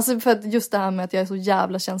 Alltså för att just det här med att jag är så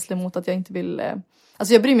jävla känslig mot att jag inte vill...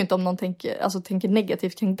 Alltså jag bryr mig inte om någon tänker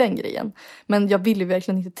negativt kring den grejen. Men jag vill ju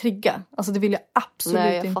verkligen inte trigga. Alltså det vill jag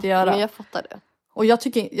absolut inte göra. Men jag fattar det. Och jag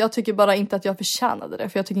tycker bara inte att jag förtjänade det.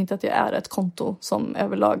 För jag tycker inte att jag är ett konto som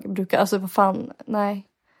överlag brukar... Alltså vad fan, nej.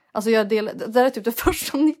 Alltså det där är typ det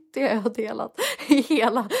första 90 jag har delat i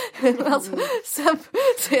hela... Alltså, sen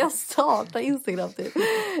jag startade Instagram typ.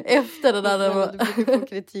 Efter det där... Du brukar få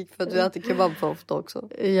kritik för att du äter kebab för ofta också.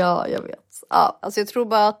 Ja, jag vet. Ja. Alltså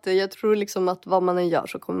jag tror liksom att vad man än gör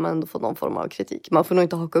så kommer man ändå få någon form av kritik. Man får nog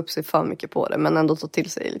inte haka upp sig för mycket på det. Men ändå ta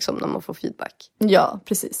till sig liksom när man får feedback. Ja,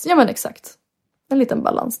 precis. Ja, men exakt. En liten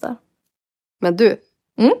balans där. Men du...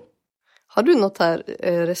 Har du något här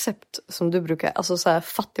recept som du brukar, alltså så här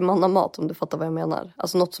fattigmannamat om du fattar vad jag menar?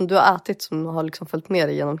 Alltså något som du har ätit som har liksom följt med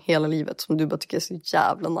dig genom hela livet som du bara tycker är så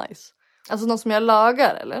jävla nice. Alltså något som jag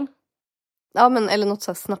lagar eller? Ja men eller något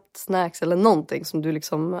så här snabbt snacks eller någonting som du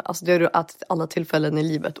liksom, alltså det har du ätit alla tillfällen i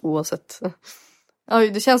livet oavsett. Oj,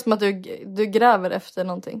 det känns som att du gräver efter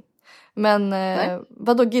någonting. Men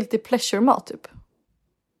vadå guilty pleasure mat typ?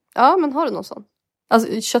 Ja men har du någon sån?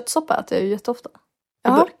 Alltså köttsoppa äter jag ju jätteofta.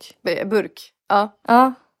 Burk. Ja.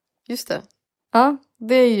 Ja. Just det. Ja,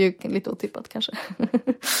 det är ju lite otippat kanske.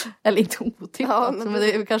 Eller inte otippat, Ja, men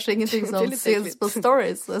det är kanske ingenting det är som lite syns äckligt. på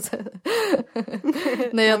stories. Nej,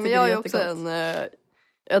 Ja, jag men tycker jag det är är också jättegott.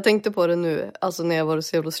 jag tänkte på det nu, alltså när jag var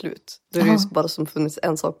så jävla slut. Då är det ju bara som funnits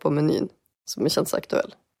en sak på menyn som känns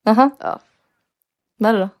aktuell. Jaha. Ja. Vad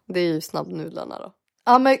är det då? Det är ju snabbnudlarna då.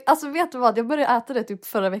 Ja, men alltså vet du vad? Jag började äta det typ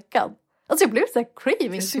förra veckan. Alltså jag blev så här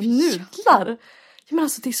craving så på nudlar. Ja, men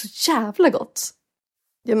alltså det är så jävla gott.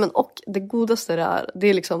 Ja, men och det godaste det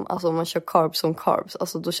är liksom, alltså om man kör carbs som carbs.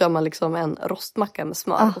 Alltså då kör man liksom en rostmacka med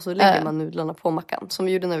smör och så lägger man nudlarna på mackan. Som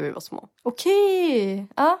vi gjorde när vi var små. Okej.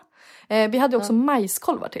 Ja. Vi hade också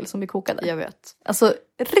majskolvar till som vi kokade. Jag vet. Alltså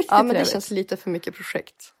riktigt Ja, men det trevligt. känns lite för mycket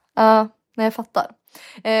projekt. Ja, nej jag fattar.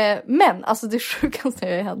 Men alltså det sjukaste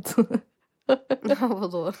jag har hänt.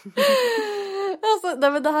 Vadå? Alltså,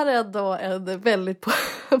 nej, men det här är ändå en väldigt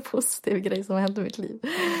positiv grej som har hänt i mitt liv.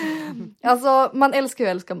 Alltså man älskar ju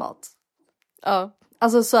att älska mat. Ja.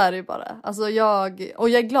 Alltså så är det ju bara. Alltså jag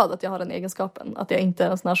är glad att jag har den egenskapen. Att jag inte är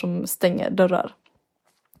en sån här som stänger dörrar.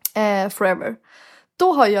 Forever.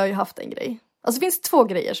 Då har jag ju haft en grej. Alltså det finns 2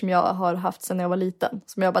 grejer som jag har haft sedan jag var liten.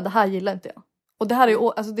 Som jag bara, det här gillar inte jag. Och det här är ju,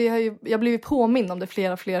 alltså det har ju, jag har blivit påminn om det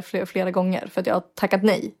flera gånger. För att jag har tackat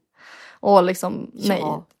nej. Och liksom, nej.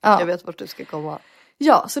 Ja, Ja. jag vet vart du ska komma.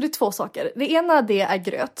 Ja, så det är 2 saker. Det ena det är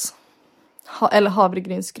gröt. Eller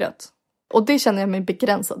havregrynsgröt. Och det känner jag mig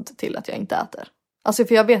begränsad till att jag inte äter. Alltså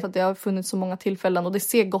för jag vet att det har funnits så många tillfällen och det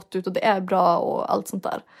ser gott ut och det är bra och allt sånt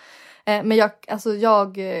där. Men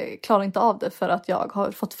jag klarar inte av det för att jag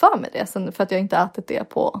har fått för mig det. Sen för att jag inte ätit det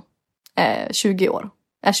på 20 år.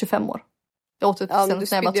 25 år. Jag åt det Ja, men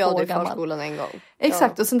sen du när jag var 2 år spydde av det i gammal. förskolan en gång.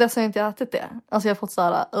 Exakt, och sen dess har jag inte ätit det. Alltså jag har fått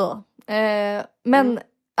såhär, men,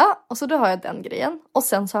 ja, och så då har jag den grejen. Och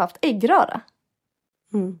sen så har jag haft äggröra.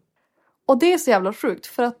 Mm. Och det är så jävla sjukt,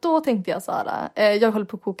 för att då tänkte jag såhär, jag höll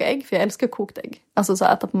på att koka ägg, för jag älskar kokt ägg. Alltså så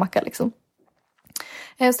här, äta på macka liksom.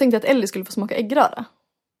 Så tänkte jag att Ellie skulle få smaka äggröra.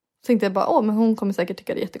 Så tänkte jag bara, men hon kommer säkert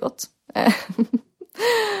tycka det är jättegott.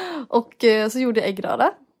 Och så gjorde jag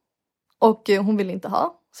äggröra. Och hon ville inte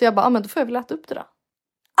ha. Så jag bara, men då får jag väl äta upp det då.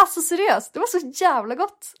 Alltså seriöst, det var så jävla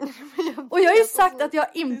gott. Och jag har ju sagt att jag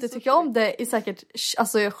inte tycker om det i säkert,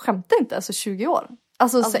 alltså jag skämtar inte, alltså 20 år.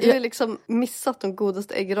 Alltså Du har liksom missat de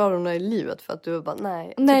godaste äggrörorna i livet för att du bara,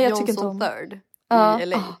 nej jag tycker inte om Third Ja. i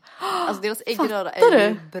LA. Alltså deras äggröra Fattar är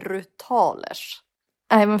ju brutalers.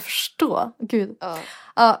 Nej men förstå, gud.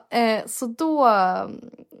 Ja, så då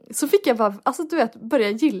så fick jag bara, alltså du vet, börja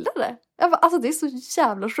gilla det. Jag bara, alltså det är så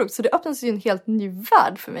jävla sjukt. Så det öppnas ju en helt ny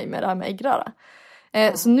värld för mig med det här med äggröra.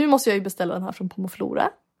 Så nu måste jag ju beställa den här från Pomoflora.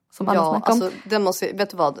 Som alla snackar om. Alltså den måste, vet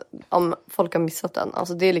du vad, om folk har missat den.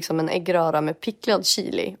 Alltså det är liksom en äggröra med picklad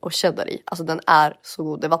chili och cheddar i. Alltså den är så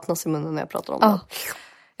god, det vattnas i munnen när jag pratar om den.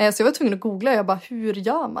 Så jag var tvungen att googla, jag bara, hur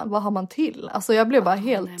gör man? Vad har man till? Alltså jag blev bara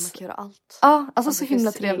helt... Nej, man kan göra allt. Ja, alltså så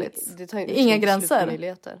himla trevligt. Det tar ju Inga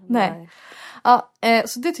gränser. Nej. Ja,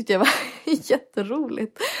 så det tyckte jag var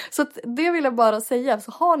jätteroligt. Så att det vill jag bara säga.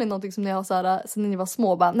 Så har ni någonting som ni har så här, sen ni var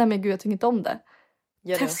små, bara, nej men gud jag tycker inte om det.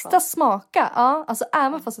 Testa smaka. Ja, alltså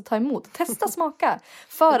även fast det tar emot. Testa smaka.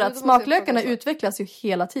 För att smaklökarna utvecklas ju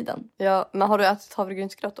hela tiden. Ja, men har du ätit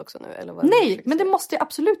havregrynsgröt också nu? Eller vad Nej, men det måste jag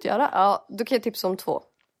absolut göra. Ja, då kan jag tipsa om 2.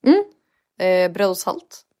 Bröd och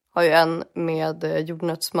salt. Har ju en med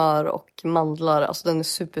jordnötssmör och mandlar. Alltså den är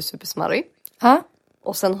super smarrig.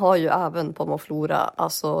 Och sen har ju även Pomoflora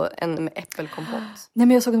alltså en med äppelkompott. Nej,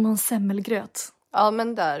 men jag såg att de har en semmelgröt. Ja,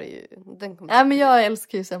 men där är ju... Den kommer Nej, men jag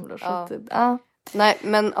älskar ju semlor. Ja. Så att, Nej,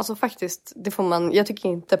 men alltså faktiskt, det får man... Jag tycker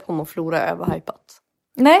inte Pomoflora är överhypat.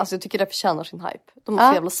 Nej. Alltså jag tycker det förtjänar sin hype. De har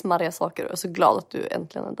så jävla smarriga saker och jag är så glad att du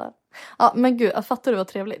äntligen är där. Ja, men gud, jag fattar du vad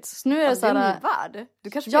trevligt. Så nu är det så här... Det är en ny värld. Du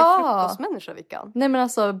kanske blir frukostmänniska, Vickan. Nej, men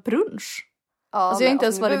alltså brunch. Ja, alltså jag har inte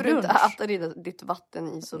ens varit brunch. Du behöver inte äta ditt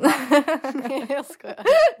vatten i så Nej, jag skojar.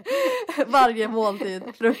 Varje måltid.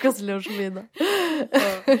 Frukost, lunch, middag.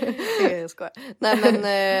 Jag skojar. Nej, men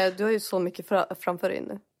du har ju så mycket framför dig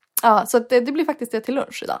nu. Ja, så att det blir faktiskt det till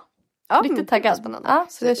lunch idag. Ja, riktigt taggad. Spännande. Ja,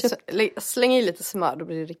 så jag släng i lite smör, då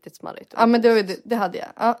blir det riktigt smarrigt. Ja, men det hade jag.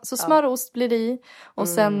 Ja, så smör och ost blir det i. Och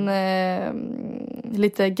sen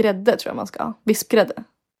lite grädde tror jag man ska ha. Vispgrädde.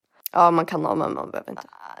 Ja, man kan ha, men man behöver inte.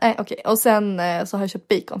 Nej, okej. Och sen så har jag köpt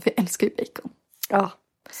bacon, för jag älskar ju bacon. Ja,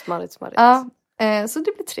 smarrigt. Ja, så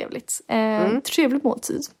det blir trevligt. Trevlig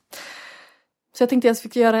måltid. Så jag tänkte jag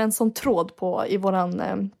fick göra en sån tråd i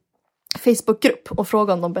våran Facebookgrupp och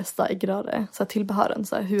fråga om de bästa äggröre, så här tillbehören,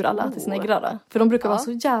 så här, hur alla äter sina äggröre. För de brukar vara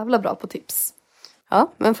så jävla bra på tips.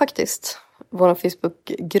 Ja, men faktiskt. Vår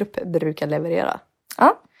Facebookgrupp brukar leverera.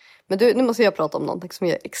 Ja. Men du, nu måste jag prata om någonting som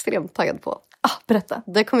jag är extremt taggad på. Berätta.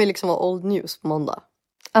 Det kommer ju liksom vara old news på måndag.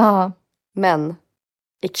 Ja. Men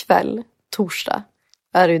ikväll, torsdag,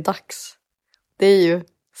 är det ju dags. Det är ju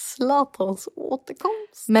Zlatans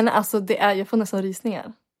återkomst. Men alltså jag får nästan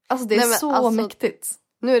rysningar. Alltså det är så mäktigt.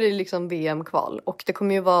 Nu är det liksom VM-kval och det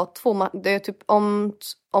kommer ju vara det är typ om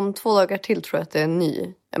 2 dagar till tror jag att det är en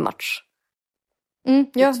ny match.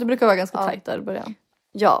 Ja, det brukar vara ganska tajt där i början.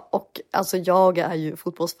 Ja, och alltså jag är ju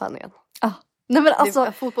fotbollsfan igen. Nej men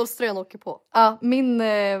alltså fotbollströjan åker på. Ja,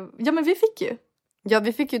 men vi fick ju. Ja,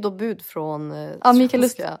 vi fick ju då bud från Mikael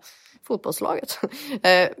svenska fotbollslaget.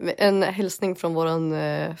 En hälsning från våran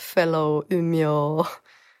fellow Umeå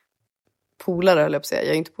polare, eller jag säga.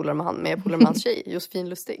 Jag är inte polare med han, men jag är polare med hans tjej, Josefin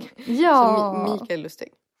Lustig. Ja. Så Mikael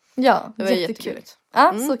Lustig. Ja, det var jättekul.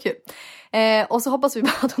 Ja, så kul. Och så hoppas vi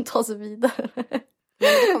bara att de tar sig vidare.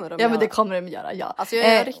 Men det kommer de göra, ja. Alltså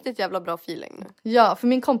jag har riktigt jävla bra feeling nu. Ja, för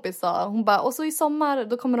min kompis sa, hon bara, och så i sommar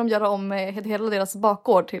då kommer de göra om hela deras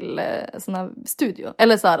bakgård till sån här studio.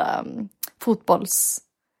 Eller så här fotbolls...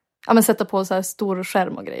 Ja men sätta på så här stor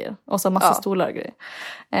skärm och grejer. Och så massa stolar och grejer.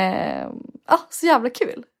 Så jävla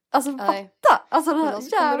kul. Alltså fatta! Alltså det här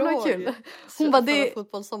jävla kul. Hon bara,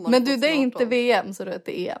 men du det är inte VM så det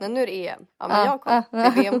är EM. Nej nu är det EM. Ja men jag kom. Det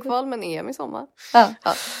är VM-kval men EM i sommar. Ja.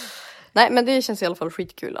 Nej men det känns i alla fall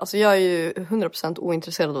skitkul. Alltså jag är ju 100%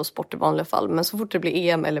 ointresserad av sport i vanliga fall. Men så fort det blir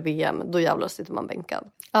EM eller VM då jävlar sitter man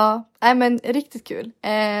bänkad. Ja, nej men riktigt kul.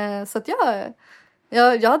 Så att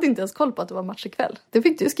jag hade inte ens koll på att det var match ikväll. Det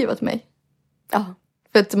fick du skriva till mig. Ja.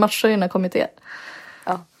 För att matcherna kommer till er.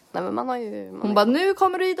 Ja, nej men man har ju... Hon bara, nu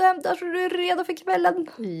kommer du hit och hämtar så du är redo för kvällen.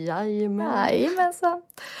 Jajamensan.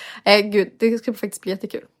 Gud, det ska faktiskt bli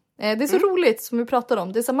jättekul. Det är så roligt som vi pratar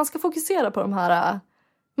om. Det är så man ska fokusera på de här...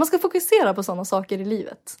 Man ska fokusera på sådana saker i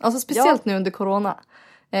livet. Alltså speciellt nu under corona.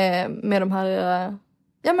 Med de här...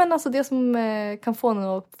 Ja men alltså det som kan få en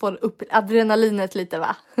att få upp adrenalinet lite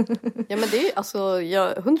va? Ja men det är alltså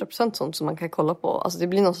 100% sånt som man kan kolla på. Alltså det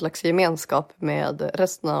blir någon slags gemenskap med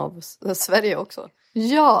resten av Sverige också.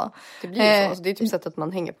 Ja. Det blir så. Alltså, det är typ sättet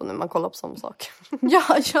man hänger på när man kollar på samma sak.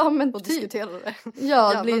 Ja men och diskuterar det.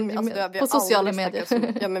 Ja, det blir alltså, på sociala medier.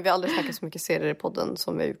 Ja men vi har aldrig snackat så mycket serier i podden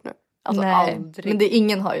som vi har gjort nu. Alltså nej, aldrig. Men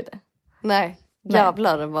ingen har ju det. Nej,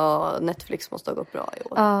 jävlar vad Netflix måste ha gått bra i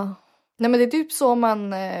år. Nej men det är typ så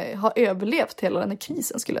man har överlevt hela den här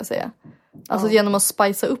krisen skulle jag säga. Alltså genom att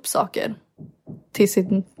spicea upp saker till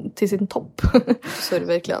sin topp. Så är det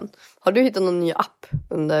verkligen. Har du hittat någon ny app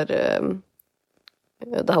under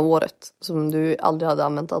det här året som du aldrig hade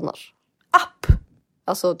använt annars? App?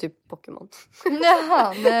 Alltså typ Pokémon.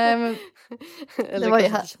 Jaha, nej men... Eller det var ju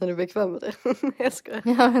här. Känner du bekväm med det? Jag skojar.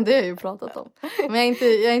 Ja men det har jag ju pratat om. Men jag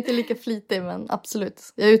är inte lika flitig men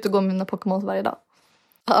absolut. Jag är ute och går med mina Pokémon varje dag.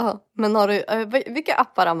 Ja, men har du, vilka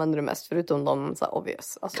appar använder du mest förutom de så här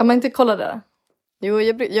obvious? Alltså, kan man inte kolla det? Jo,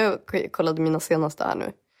 jag kollade mina senaste här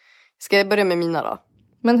nu. Ska jag börja med mina då?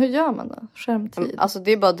 Men hur gör man då? Skärmtid? Alltså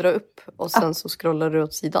det är bara att dra upp och sen så scrollar du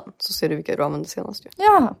åt sidan. Så ser du vilka du använder senast.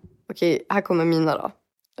 Ja. Okej, här kommer mina då.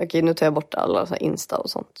 Okej, nu tar jag bort alla så här Insta och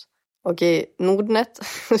sånt. Okej, Nordnet.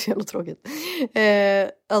 Det är så jävla tråkigt.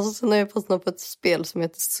 Alltså sen har jag fastnat på ett spel som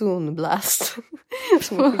heter Zoonblast.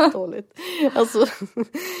 Som är skitdåligt. Alltså,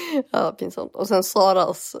 ja, pinsamt. Och sen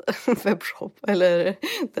Saras webbshop. Eller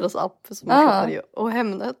deras app som man köper ju. Och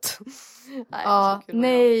Hemnet.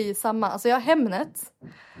 Nej, samma. Alltså jag har Hemnet.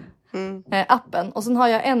 Appen. Och sen har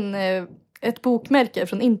jag ett bokmärke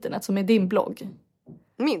från internet som är din blogg.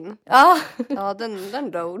 Min? Ja. Ja,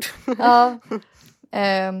 den dog. Ja.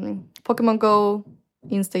 Pokémon Go,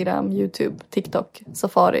 Instagram, YouTube, TikTok,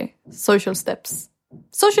 Safari, Social Steps.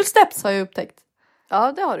 Social Steps har jag upptäckt.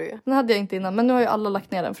 Ja, det har du ju. Den hade jag inte innan, men nu har ju alla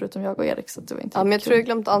lagt ner den förutom jag och Erik. Så det var inte men jag tror jag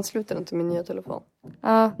glömt att ansluta den till min nya telefon.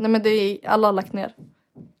 Ja, nej men alla har lagt ner.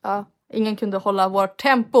 Ja. Ingen kunde hålla vårt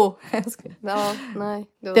tempo. Ja, nej.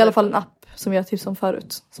 Det är i alla fall en app som vi har tips om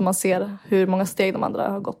förut. Så man ser hur många steg de andra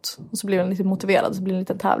har gått. Och så blir man lite motiverad. Så blir det en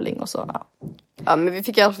liten tävling och så. Ja, men vi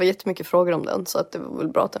fick i alla fall jättemycket frågor om den. Så att det var väl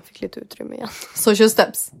bra att den fick lite utrymme igen. Social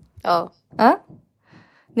Steps? Ja.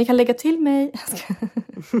 Ni kan lägga till mig.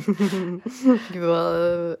 Gud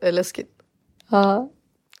vad läskigt. Ja.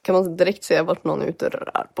 Kan man direkt se vart någon är ute och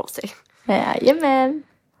rör på sig? Jajamän.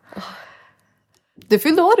 Du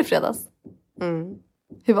fyllde år i fredags.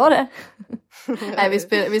 Hur var det? Nej,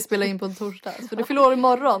 vi spelar in på en torsdag. Så du fyller år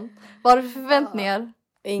imorgon. Vad har du för förväntningar?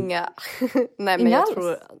 Inga. Nej, men jag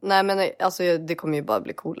tror... Nej, men alltså, det kommer ju bara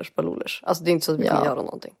bli coolers på lolers. Alltså det är inte så att vi kan göra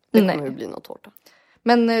någonting. Det kommer ju bli något tårta.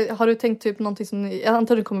 Men har du tänkt typ någonting som... Jag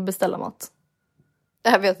antar du kommer beställa mat.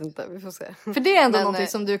 Jag vet inte, vi får se. För det är ändå någonting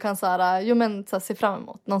som du kan se fram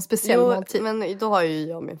emot. Någon speciell måltid. Men då har ju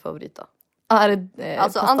jag min favorit då. Är det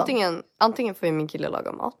Alltså pastan? antingen får ju min kille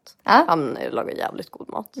laga mat. Ja. Han lagar jävligt god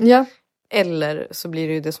mat. Ja. Eller så blir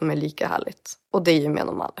det ju det som är lika härligt. Och det är ju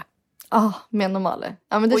meno male. Meno male.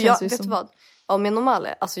 Ja, men det Och känns jag, ju vet som... du vad? Ja, meno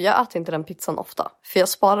male, alltså jag äter inte den pizzan ofta. För jag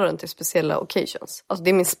sparar den till speciella occasions. Alltså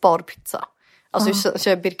det är min sparpizza. Alltså jag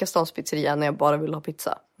kör Birkastans pizzeria när jag bara vill ha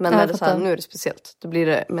pizza. Men när det är så här, nu är det speciellt. Då blir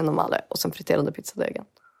det meno male och sen friterade pizzadegen.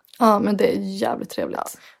 Ja, men det är jävligt trevligt.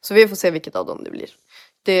 Ja. Så vi får se vilket av dem det blir.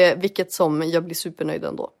 Det är vilket som jag blir supernöjd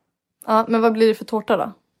ändå. Ja, men vad blir det för tårta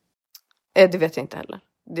då? Det vet jag inte heller.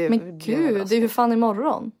 Men gud, det är ju fan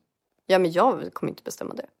imorgon. Ja, men jag kommer inte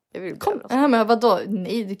bestämma det. Jag vill Men vadå?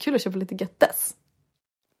 Nej, det är kul att köpa lite göttes.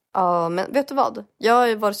 Ja, men vet du vad? Jag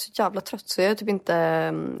har varit så jävla trött så jag är typ inte...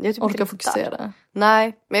 Orkar fokusera. Där.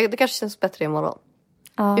 Nej, men det kanske känns bättre imorgon.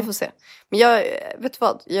 Ja. Vi får se. Men vet du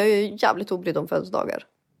vad? Jag är jävligt obrydd om födelsedagar.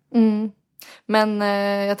 Mm. Men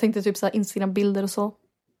jag tänkte typ så här Instagram-bilder och så.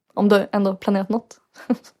 Om du ändå planerat något.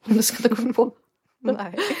 Om du skulle komma på.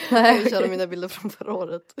 Nej, jag kör mina bilder från förra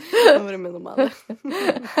året. Då var det med normala.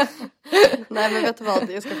 Nej, men vet du vad?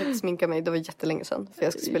 Jag ska faktiskt sminka mig. Det var jättelänge sedan. För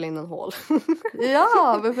jag ska spela in en haul.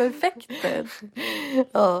 Ja, men perfekt.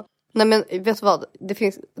 Ja. Nej, men vet du vad? Det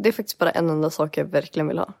är faktiskt bara en enda sak jag verkligen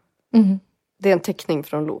vill ha. Mm. Det är en teckning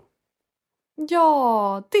från Lo.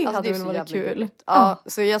 Ja, det Alltså, hade det väl så varit jävla kul. gulligt. Ja,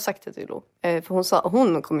 så jag har sagt det till Lo. För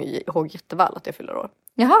hon kommer ju ihåg jätteväl att jag fyller år.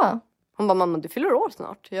 Jaha. Hon bara, mamma du fyller år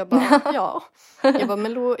snart. Jag bara, ja. Jag bara,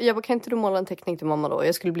 men Lo, kan inte du måla en teckning till mamma då?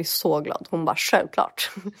 Jag skulle bli så glad. Hon bara,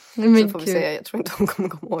 självklart. Men så får vi se, jag tror inte hon kommer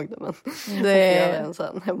komma ihåg det. Men det jag göra en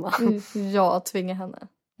sen hemma. Jag tvingar henne.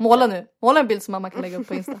 Måla nu. Måla en bild som mamma kan lägga upp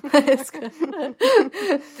på Insta.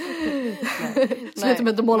 Sluta med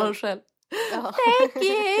att du målar dig själv. Ja. Thank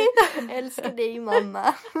you. Älskar dig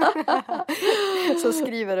mamma. Så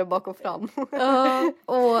skriver det bak och fram.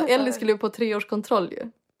 Och Ellie skulle ju på 3-årskontroll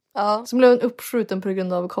ju. Ja. Som blev en uppskjuten på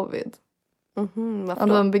grund av covid. Varför Det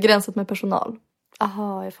då? var begränsat med personal.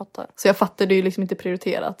 Aha, jag fattar. Så jag fattade det ju liksom inte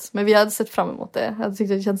prioriterat. Men vi hade sett fram emot det. Jag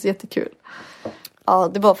tyckte det kändes jättekul. Ja,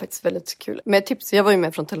 det var faktiskt väldigt kul. Men jag var ju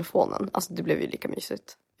med från telefonen. Alltså det blev ju lika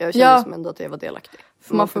mysigt. Jag kände som ändå att jag var delaktig.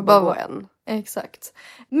 För man får bara gå en. Exakt.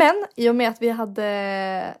 Men i och med att vi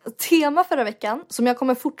hade tema förra veckan. Som jag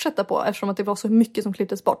kommer fortsätta på. Eftersom att det var så mycket som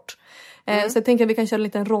klipptes bort. Så jag tänker att vi kan köra en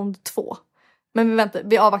liten rond 2. Men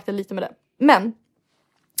vi avvaktar lite med det. Men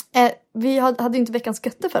vi hade inte veckans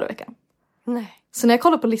götte förra veckan. Nej. Så när jag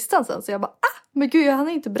kollade på listan sen så jag bara, men gud jag hann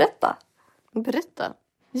inte berätta. Berätta.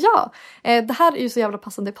 Ja, det här är ju så jävla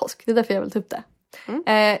passande i påsk. Det är därför jag vill ta upp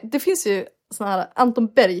det. Det finns ju såna här, Anton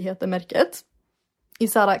Berg heter märket. I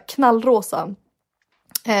så här knallrosa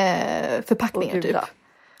förpackningar typ.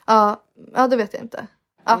 Ja, det vet jag inte.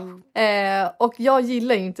 Och jag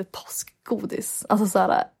gillar ju inte påskgodis. Alltså så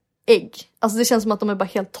här ägg. Alltså det känns som att de är bara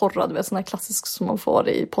helt torra. Du vet, såna här klassiska som man får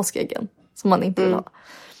i påskäggen. Som man inte vill ha.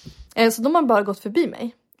 Så de har bara gått förbi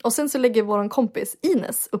mig. Och sen så lägger våran kompis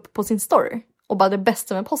Ines upp på sin story. Och bara det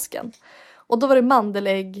bästa med påsken. Och då var det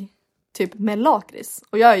mandelägg typ med lakrits.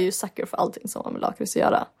 Och jag är ju sucker för allting som har med lakrits att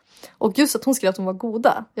göra. Och just att hon skrev att de var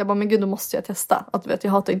goda. Jag bara, men gud, då måste jag testa. Att du vet,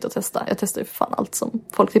 jag hatar inte att testa. Jag testar ju för fan allt som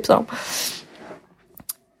folk tipsar om.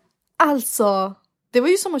 Alltså, det var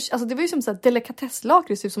ju som så här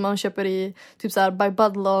delikatesslakrits typ som man köper i typ så här by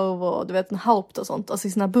Budlow och du vet en Haupt och sånt. Alltså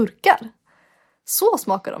i sina burkar. Så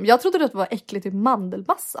smakar de. Jag trodde det var äckligt typ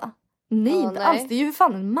mandelmassa. Nej, inte alls. Det är ju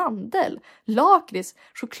fan en mandel. Lakrits,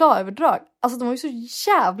 chokladöverdrag. Alltså de var ju så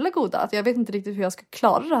jävla goda att jag vet inte riktigt hur jag ska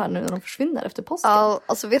klara det här nu när de försvinner efter påsken. Ja,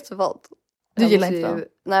 alltså vet du vad? Du gillar inte dem?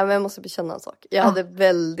 Nej, men jag måste bekänna en sak. Jag hade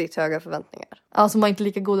väldigt höga förväntningar. Ja, som var inte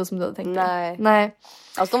lika goda som du hade tänkt. Nej.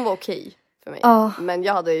 Alltså de var okej för mig. Men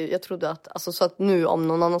jag trodde att, alltså så att nu om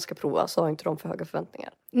någon annan ska prova så har inte de för höga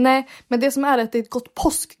förväntningar. Nej, men det som är att det är ett gott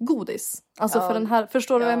påskgodis. Alltså för den här,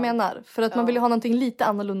 förstår du vad jag menar? För att man vill ju ha någonting lite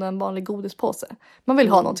annorlunda än vanlig godispåse. Man vill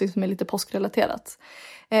ha någonting som är lite påskrelaterat.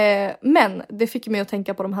 Men det fick mig att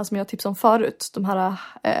tänka på de här som jag tipsade om förut. De här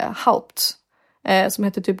Haupt. Som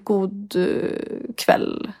heter typ God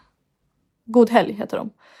kväll. God helg heter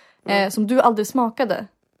de. Som du aldrig smakade.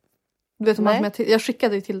 Du vet de här som jag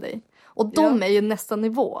skickade till dig. Och de är ju nästa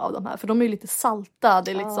nivå av de här. För de är ju lite salta.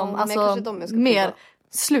 Det är liksom alltså, mer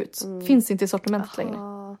slut. Finns inte i sortimentet längre.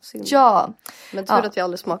 Synd. Ja. Men tur att jag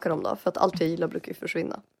aldrig smakar dem då. För att allt jag gillar brukar ju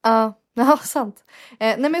försvinna. Ja, sant.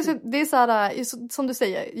 Nej men det är så här, som du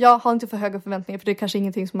säger. Jag har inte för höga förväntningar. För det är kanske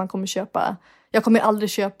ingenting som man kommer köpa. Jag kommer aldrig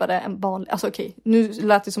köpa det en vanlig. Alltså okej, nu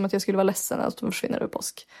lät det som att jag skulle vara ledsen att de försvinner ur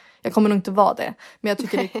påsk. Jag kommer nog inte vara det. Men jag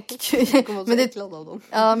tycker det är kul.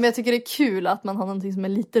 Men jag tycker det är kul att man har någonting som är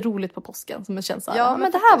lite roligt på påsken. Som känns så här,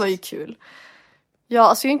 men det här var ju kul. Ja,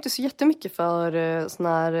 alltså jag är inte så jättemycket för sån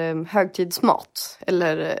här högtidsmat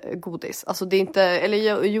eller godis. Alltså det är inte,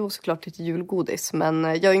 eller jo såklart lite julgodis, men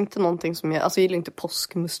jag är inte någonting som jag gillar inte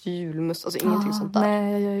påskmust, julmust, alltså ingenting sånt där.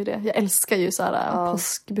 Nej, jag gör ju det. Jag älskar ju så här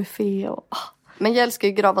påskbuffé och... Men jag älskar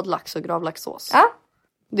ju gravad lax och gravlaxsås. Ja.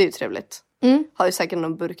 Det är ju trevligt. Har ju säkert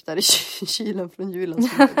någon burk där i kylen från julen.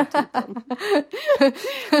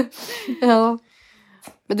 Ja.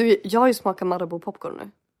 Men du, jag har ju smakat Marabou popcorn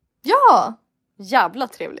nu. Ja! Jävla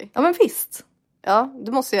trevlig. Ja, men visst. Ja,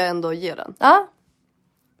 det måste jag ändå ge den. Ja.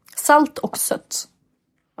 Salt och sött.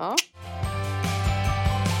 Ja.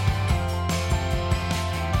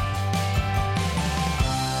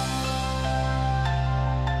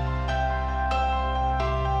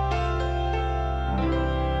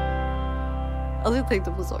 Alltså jag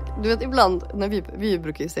tänkte på en sak. Du vet ibland när vi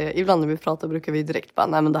brukar ju säga, ibland när vi pratar brukar vi direkt bara,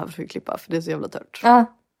 nej men det här får vi klippa för det är så jävla tört. Ja.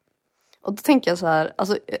 Och då tänker jag så här,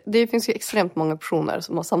 alltså det finns ju extremt många personer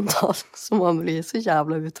som har samtal som man blir så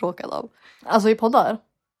jävla uttråkad av. Alltså i poddar?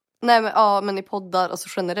 Nej men men i poddar, alltså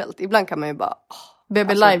generellt. Ibland kan man ju bara...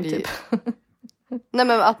 BB alltså, live typ. Nej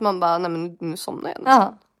men att man bara, nej men nu somnar jag.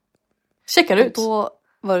 Ja. Checkar ut. Då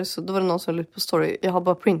var det någon som la ut på story, jag har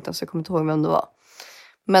bara printat så jag kommer inte ihåg vem det var.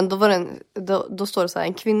 Men då var då står det så här,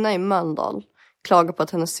 en kvinna i Mölndal klagar på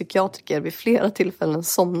att hennes psykiatriker vid flera tillfällen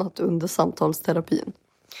somnat under samtalsterapin.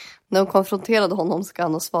 När hon konfronterade honom ska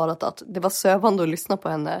han ha svarat att det var sövande att lyssna på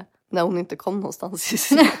henne när hon inte kom någonstans i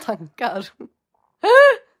sina tankar.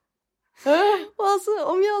 Och alltså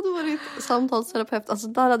om jag hade varit samtalsterapeut, alltså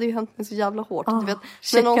där hade ju hänt mig så jävla hårt. Du vet,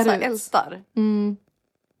 när någon så här älstar.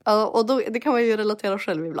 Och då, det kan man ju relatera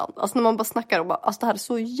själv ibland. Alltså när man bara snackar och bara, alltså det här är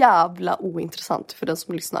så jävla ointressant för den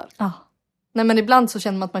som lyssnar. Nej men ibland så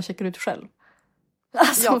känner man att man checkar ut själv.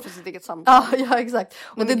 Alltså, ja, för sitt eget samtal. Ja, exakt.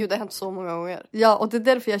 Och det har hänt så många gånger. Ja, och det är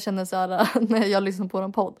därför jag känner så här när jag lyssnar på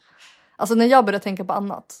en podd. Alltså när jag börjar tänka på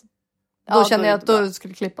annat. Då känner jag att då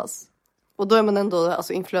skulle klippas. Och då är man ändå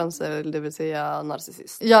alltså influencer, det vill säga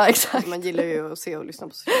narcissist. Ja, exakt. Alltså, man gillar ju att se och lyssna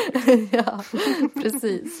på sig. Ja,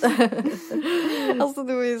 precis. Alltså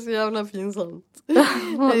det var ju så jävla pinsamt.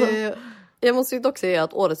 Jag måste ju dock säga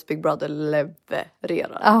att årets Big Brother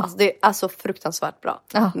levererar. Alltså det är alltså fruktansvärt bra.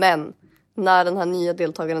 Men när den här nya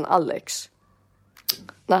deltagaren Alex,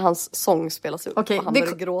 när hans sång spelas upp och han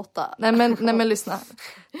börjar gråta. Nej men lyssna.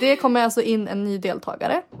 Det kommer alltså in en ny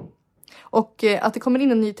deltagare. Och att det kommer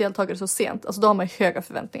in en ny deltagare så sent, alltså då har man ju höga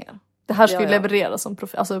förväntningar. Det här ska ju leverera som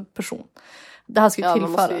person. Det här ska ju tillföra.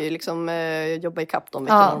 Man måste ju liksom jobba i kapp dem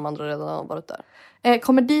vilka de andra redan har varit där.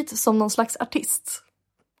 Kommer dit som någon slags artist.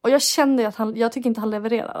 Och jag kände att jag tycker inte han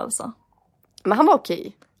levererar alltså. Men han var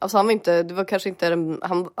okej. Alltså han var inte, det var kanske inte,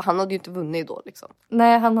 han hade ju inte vunnit då liksom.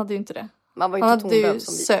 Nej, han hade ju inte det. Man var han inte hade ju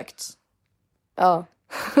sökt. Ja.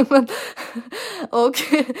 Och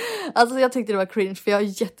alltså jag tyckte det var cringe för jag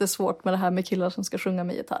har jättesvårt med det här med killar som ska sjunga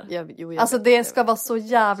med gitarr. Alltså det ska vara så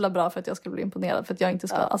jävla bra för att jag ska bli imponerad, för att jag inte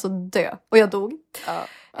ska alltså dö. Och jag dog.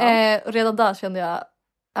 Redan där kände jag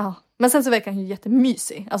men sen så verkar han ju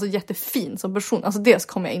jättemysig, alltså jättefin som person. Alltså det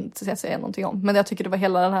kommer jag inte säga någonting om, men jag tycker det var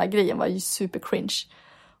hela den här grejen var ju super cringe.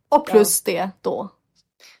 Och plus det då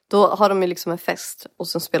har de ju liksom en fest och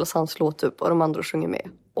sen spelas hans låt upp och de andra sjunger med.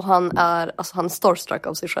 Och han är starstruck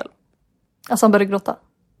av sig själv. Alltså han började gråta.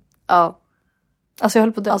 Ja. Alltså jag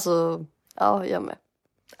höll på det. Alltså, ja, jag med.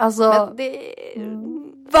 Alltså. Men det...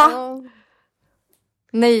 Va? Ja.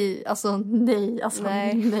 Nej. Alltså nej.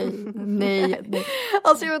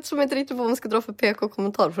 Alltså jag vet som inte riktigt vad man ska dra för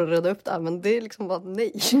PK-kommentar för att reda upp det här, men det är liksom bara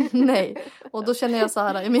nej. Nej. Och då känner jag så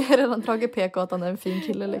här, jag har redan dragit PK att han är en fin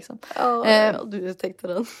kille liksom. Ja, du tänkte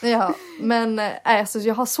den. Ja, men alltså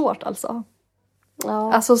jag har svårt alltså.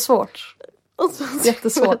 Ja. Alltså svårt. Alltså,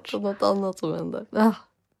 jättesvårt. Och något annat som händer. Ja.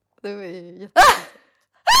 Det var ju jättesvårt.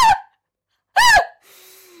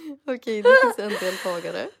 Okej, det finns en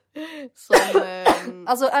deltagare som...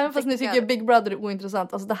 alltså även fast ni tycker Big Brother är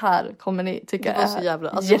ointressant, alltså det här kommer ni tycka är så jävla,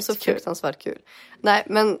 alltså det är så fruktansvärt kul. Nej,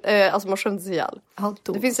 men alltså man skämtar sig ihjäl.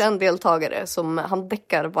 Det finns en deltagare som han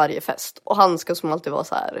däckar varje fest. Och han ska som alltid vara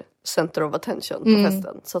så här center of attention på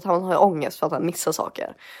festen. Så att han har ångest för att han missar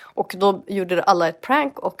saker. Och då gjorde alla ett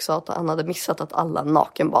prank och sa att han hade missat att alla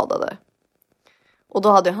nakenbadade. Och då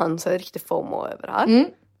hade han så här riktigt FOMO över det här.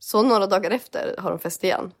 Så några dagar efter har de fest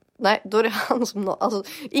igen. Nej, då är det han som... Alltså,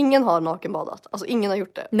 ingen har nakenbadat. Alltså, ingen har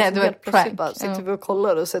gjort det. Nej, det var ett prank. Bara sitter vi och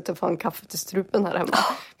kollar och sätter fan kaffe till strupen här hemma.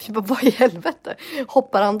 Vi bara, vad i helvete?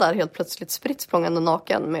 Hoppar han där helt plötsligt spritt språngande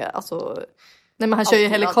naken med, alltså... Nej, men han kör ju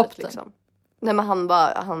helikopter. Liksom. Nej, men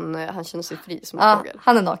han känner sig fri som en fågel.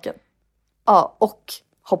 Han är naken. Ja, och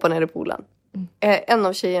hoppar ner i poolen. En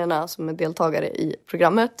av tjejerna som är deltagare i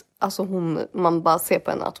programmet, alltså man bara ser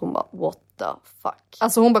på henne att hon bara, what the fuck?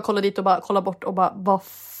 Alltså hon bara kollade dit och bara kollade bort och bara, vad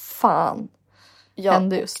fan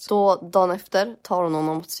hände just? Då dagen efter tar hon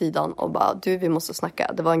honom åt sidan och bara, du vi måste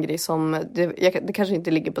snacka. Det var en grej som, det kanske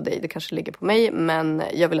inte ligger på dig, det kanske ligger på mig. Men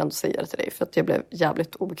jag vill ändå säga det till dig för att jag blev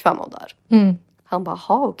jävligt obekväm av det här. Han bara,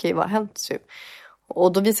 okej, vad har hänt typ?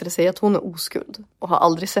 Och då visade det sig att hon är oskuld. Och har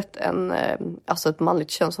aldrig sett ett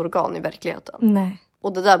manligt könsorgan i verkligheten. Nej.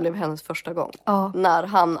 Och det där blev hennes första gång. Ja. När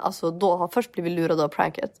han då har först blivit lurad av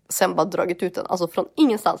pranket. Sen bara dragit ut den. Alltså från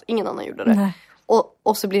ingenstans. Ingen annan gjorde det. Nej.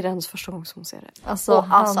 Och så blir det hennes första gång som hon ser det. Alltså, och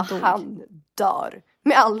han dör.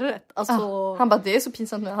 Med all rätt. Alltså... Han bara, det är så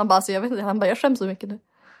pinsamt nu. Han bara, alltså, jag vet inte. Han bara, jag skäms så mycket nu.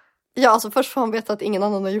 Ja, alltså först får han veta att ingen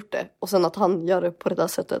annan har gjort det. Och sen att han gör det på det där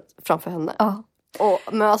sättet framför henne. Ja.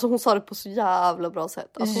 Men alltså hon sa det på så jävla bra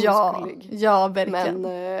sätt. Alltså, ja, verkligen.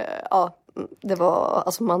 Men det var,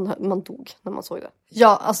 alltså man dog när man såg det.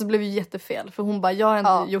 Ja, alltså det blev ju jättefel. För hon bara, jag har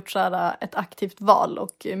inte gjort så här ett aktivt val.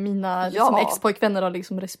 Och mina liksom, ex-pojkvänner har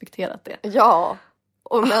liksom respekterat det. Ja,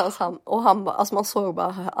 och han bara, alltså man såg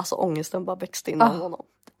bara, alltså ångesten bara växte in i honom.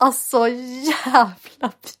 Alltså jävla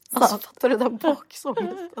pinsamt. Alltså fattar du den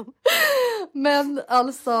baksångesten? Men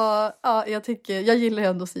alltså, jag gillar ju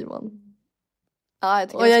ändå Simon. Ja,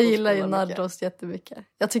 jag gillar ju Nardos jättemycket.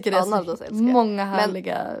 Jag tycker det är så många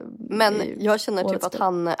härliga... Men jag känner typ att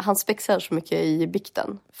han spexar så mycket i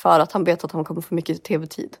bikten. För att han vet att han kommer få mycket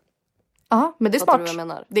tv-tid. Ja, men det är fattar smart. Du vad jag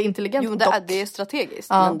menar? Det är intelligent. Jo, det är strategiskt.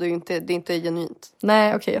 Men det är inte genuint.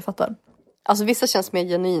 Nej, okej, jag fattar. Alltså vissa känns mer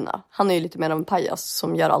genuina. Han är ju lite mer av en pajas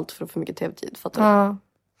som gör allt för att få mycket tv-tid. Fattar du?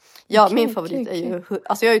 Ja, min favorit är ju...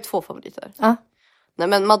 Alltså jag har ju 2 favoriter. Nej,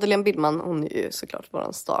 men Madeleine Billman, hon är ju såklart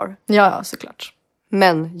våran star. Ja, såklart.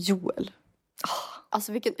 Men Joel.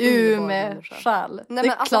 Alltså vilken med själ. Det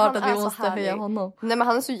är klart att vi måste höja honom. Nej, men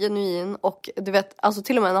han är så genuin. Och du vet, alltså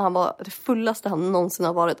till och med när han var det fullaste han någonsin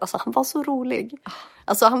har varit. Alltså han var så rolig.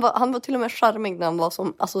 Alltså han var till och med charmig när han var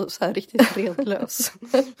som, alltså så här riktigt redlös.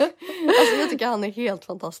 Alltså jag tycker han är helt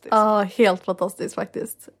fantastisk. Ja, helt fantastisk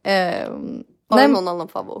faktiskt. Har du någon annan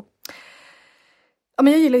favvo? Ja,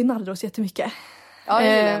 men jag gillar ju Nardos jättemycket. Ja,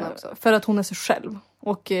 jag gillar henne också. För att hon är sig själv.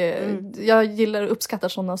 Och jag gillar och uppskattar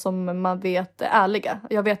sådana som man vet är ärliga.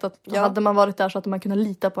 Jag vet att hade man varit där så att man kunde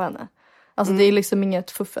lita på henne. Alltså det är liksom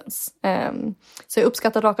inget fuffens. Så jag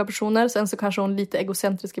uppskattar raka personer. Sen så kanske hon är lite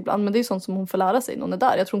egocentrisk ibland. Men det är sånt som hon får lära sig när hon är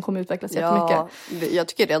där. Jag tror hon kommer utvecklas jättemycket. Jag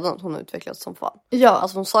tycker redan att hon har utvecklats som fan. Ja.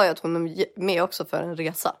 Alltså hon sa ju att hon är med också för en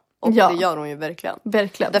resa. Och det gör hon ju verkligen.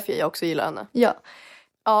 Verkligen. Därför jag också gillar henne. Ja.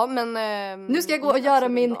 Ja, men... nu ska jag gå och göra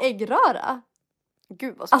min äggröra.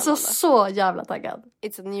 Gud vad spännande. Alltså så jävla taggad.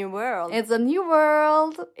 It's a new world. It's a new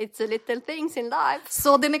world. It's a little things in life.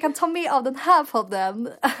 Så det ni kan ta med av den här podden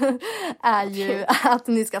är ju att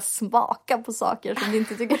ni ska smaka på saker som ni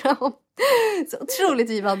inte tycker om. Så otroligt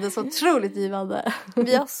givande.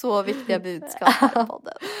 Vi har så viktiga budskap här i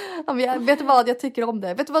podden. Ja, men vet du vad, jag tycker om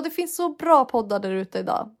det. Vet du vad, det finns så bra poddar där ute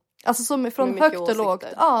idag. Alltså som från högt och lågt.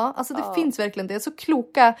 Ja, alltså det finns verkligen det. Så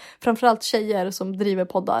kloka, framförallt tjejer som driver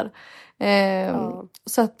poddar.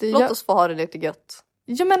 Så att låt oss få ha det lite gött.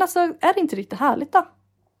 Ja, men alltså är det inte riktigt härligt då?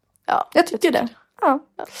 Ja, jag tycker det. Ja.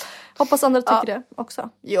 Hoppas andra tycker det också.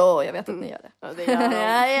 Jo, jag vet att ni gör det. Ja, det gör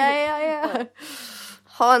ja.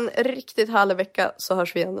 Ha en riktigt härlig vecka så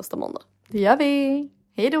hörs vi igen nästa måndag. Det gör vi.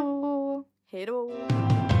 Hej då. Hej då.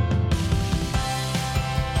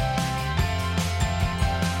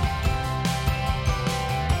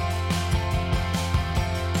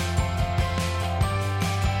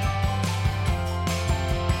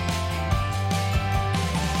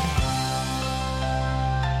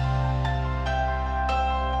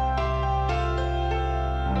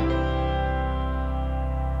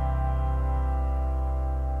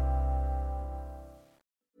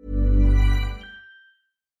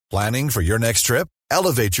 Planning for your next trip?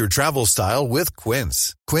 Elevate your travel style with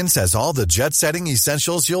Quince. Quince has all the jet-setting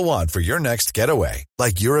essentials you'll want for your next getaway,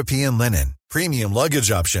 like European linen, premium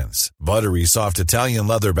luggage options, buttery soft Italian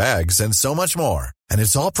leather bags, and so much more. And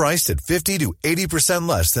it's all priced at 50 to 80%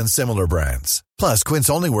 less than similar brands. Plus, Quince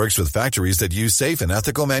only works with factories that use safe and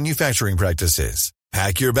ethical manufacturing practices.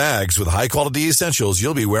 Pack your bags with high-quality essentials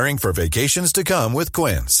you'll be wearing for vacations to come with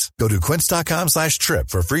Quince. Go to quince.com/trip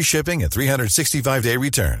for free shipping and 365-day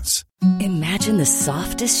returns. Imagine the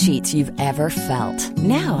softest sheets you've ever felt.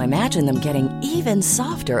 Now imagine them getting even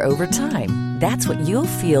softer over time. That's what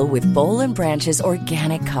you'll feel with Boll & Branch's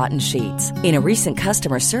organic cotton sheets. In a recent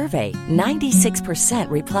customer survey, 96%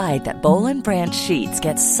 replied that Boll & Branch sheets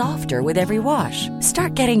get softer with every wash.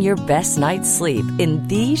 Start getting your best night's sleep in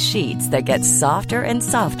these sheets that get softer and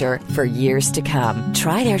softer for years to come.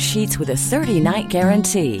 Try their sheets with a 30-night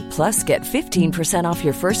guarantee. Plus, get 15% off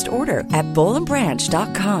your first order at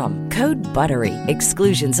bollandbranch.com. Code BUTTERY.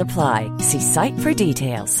 Exclusions apply. See site for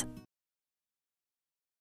details.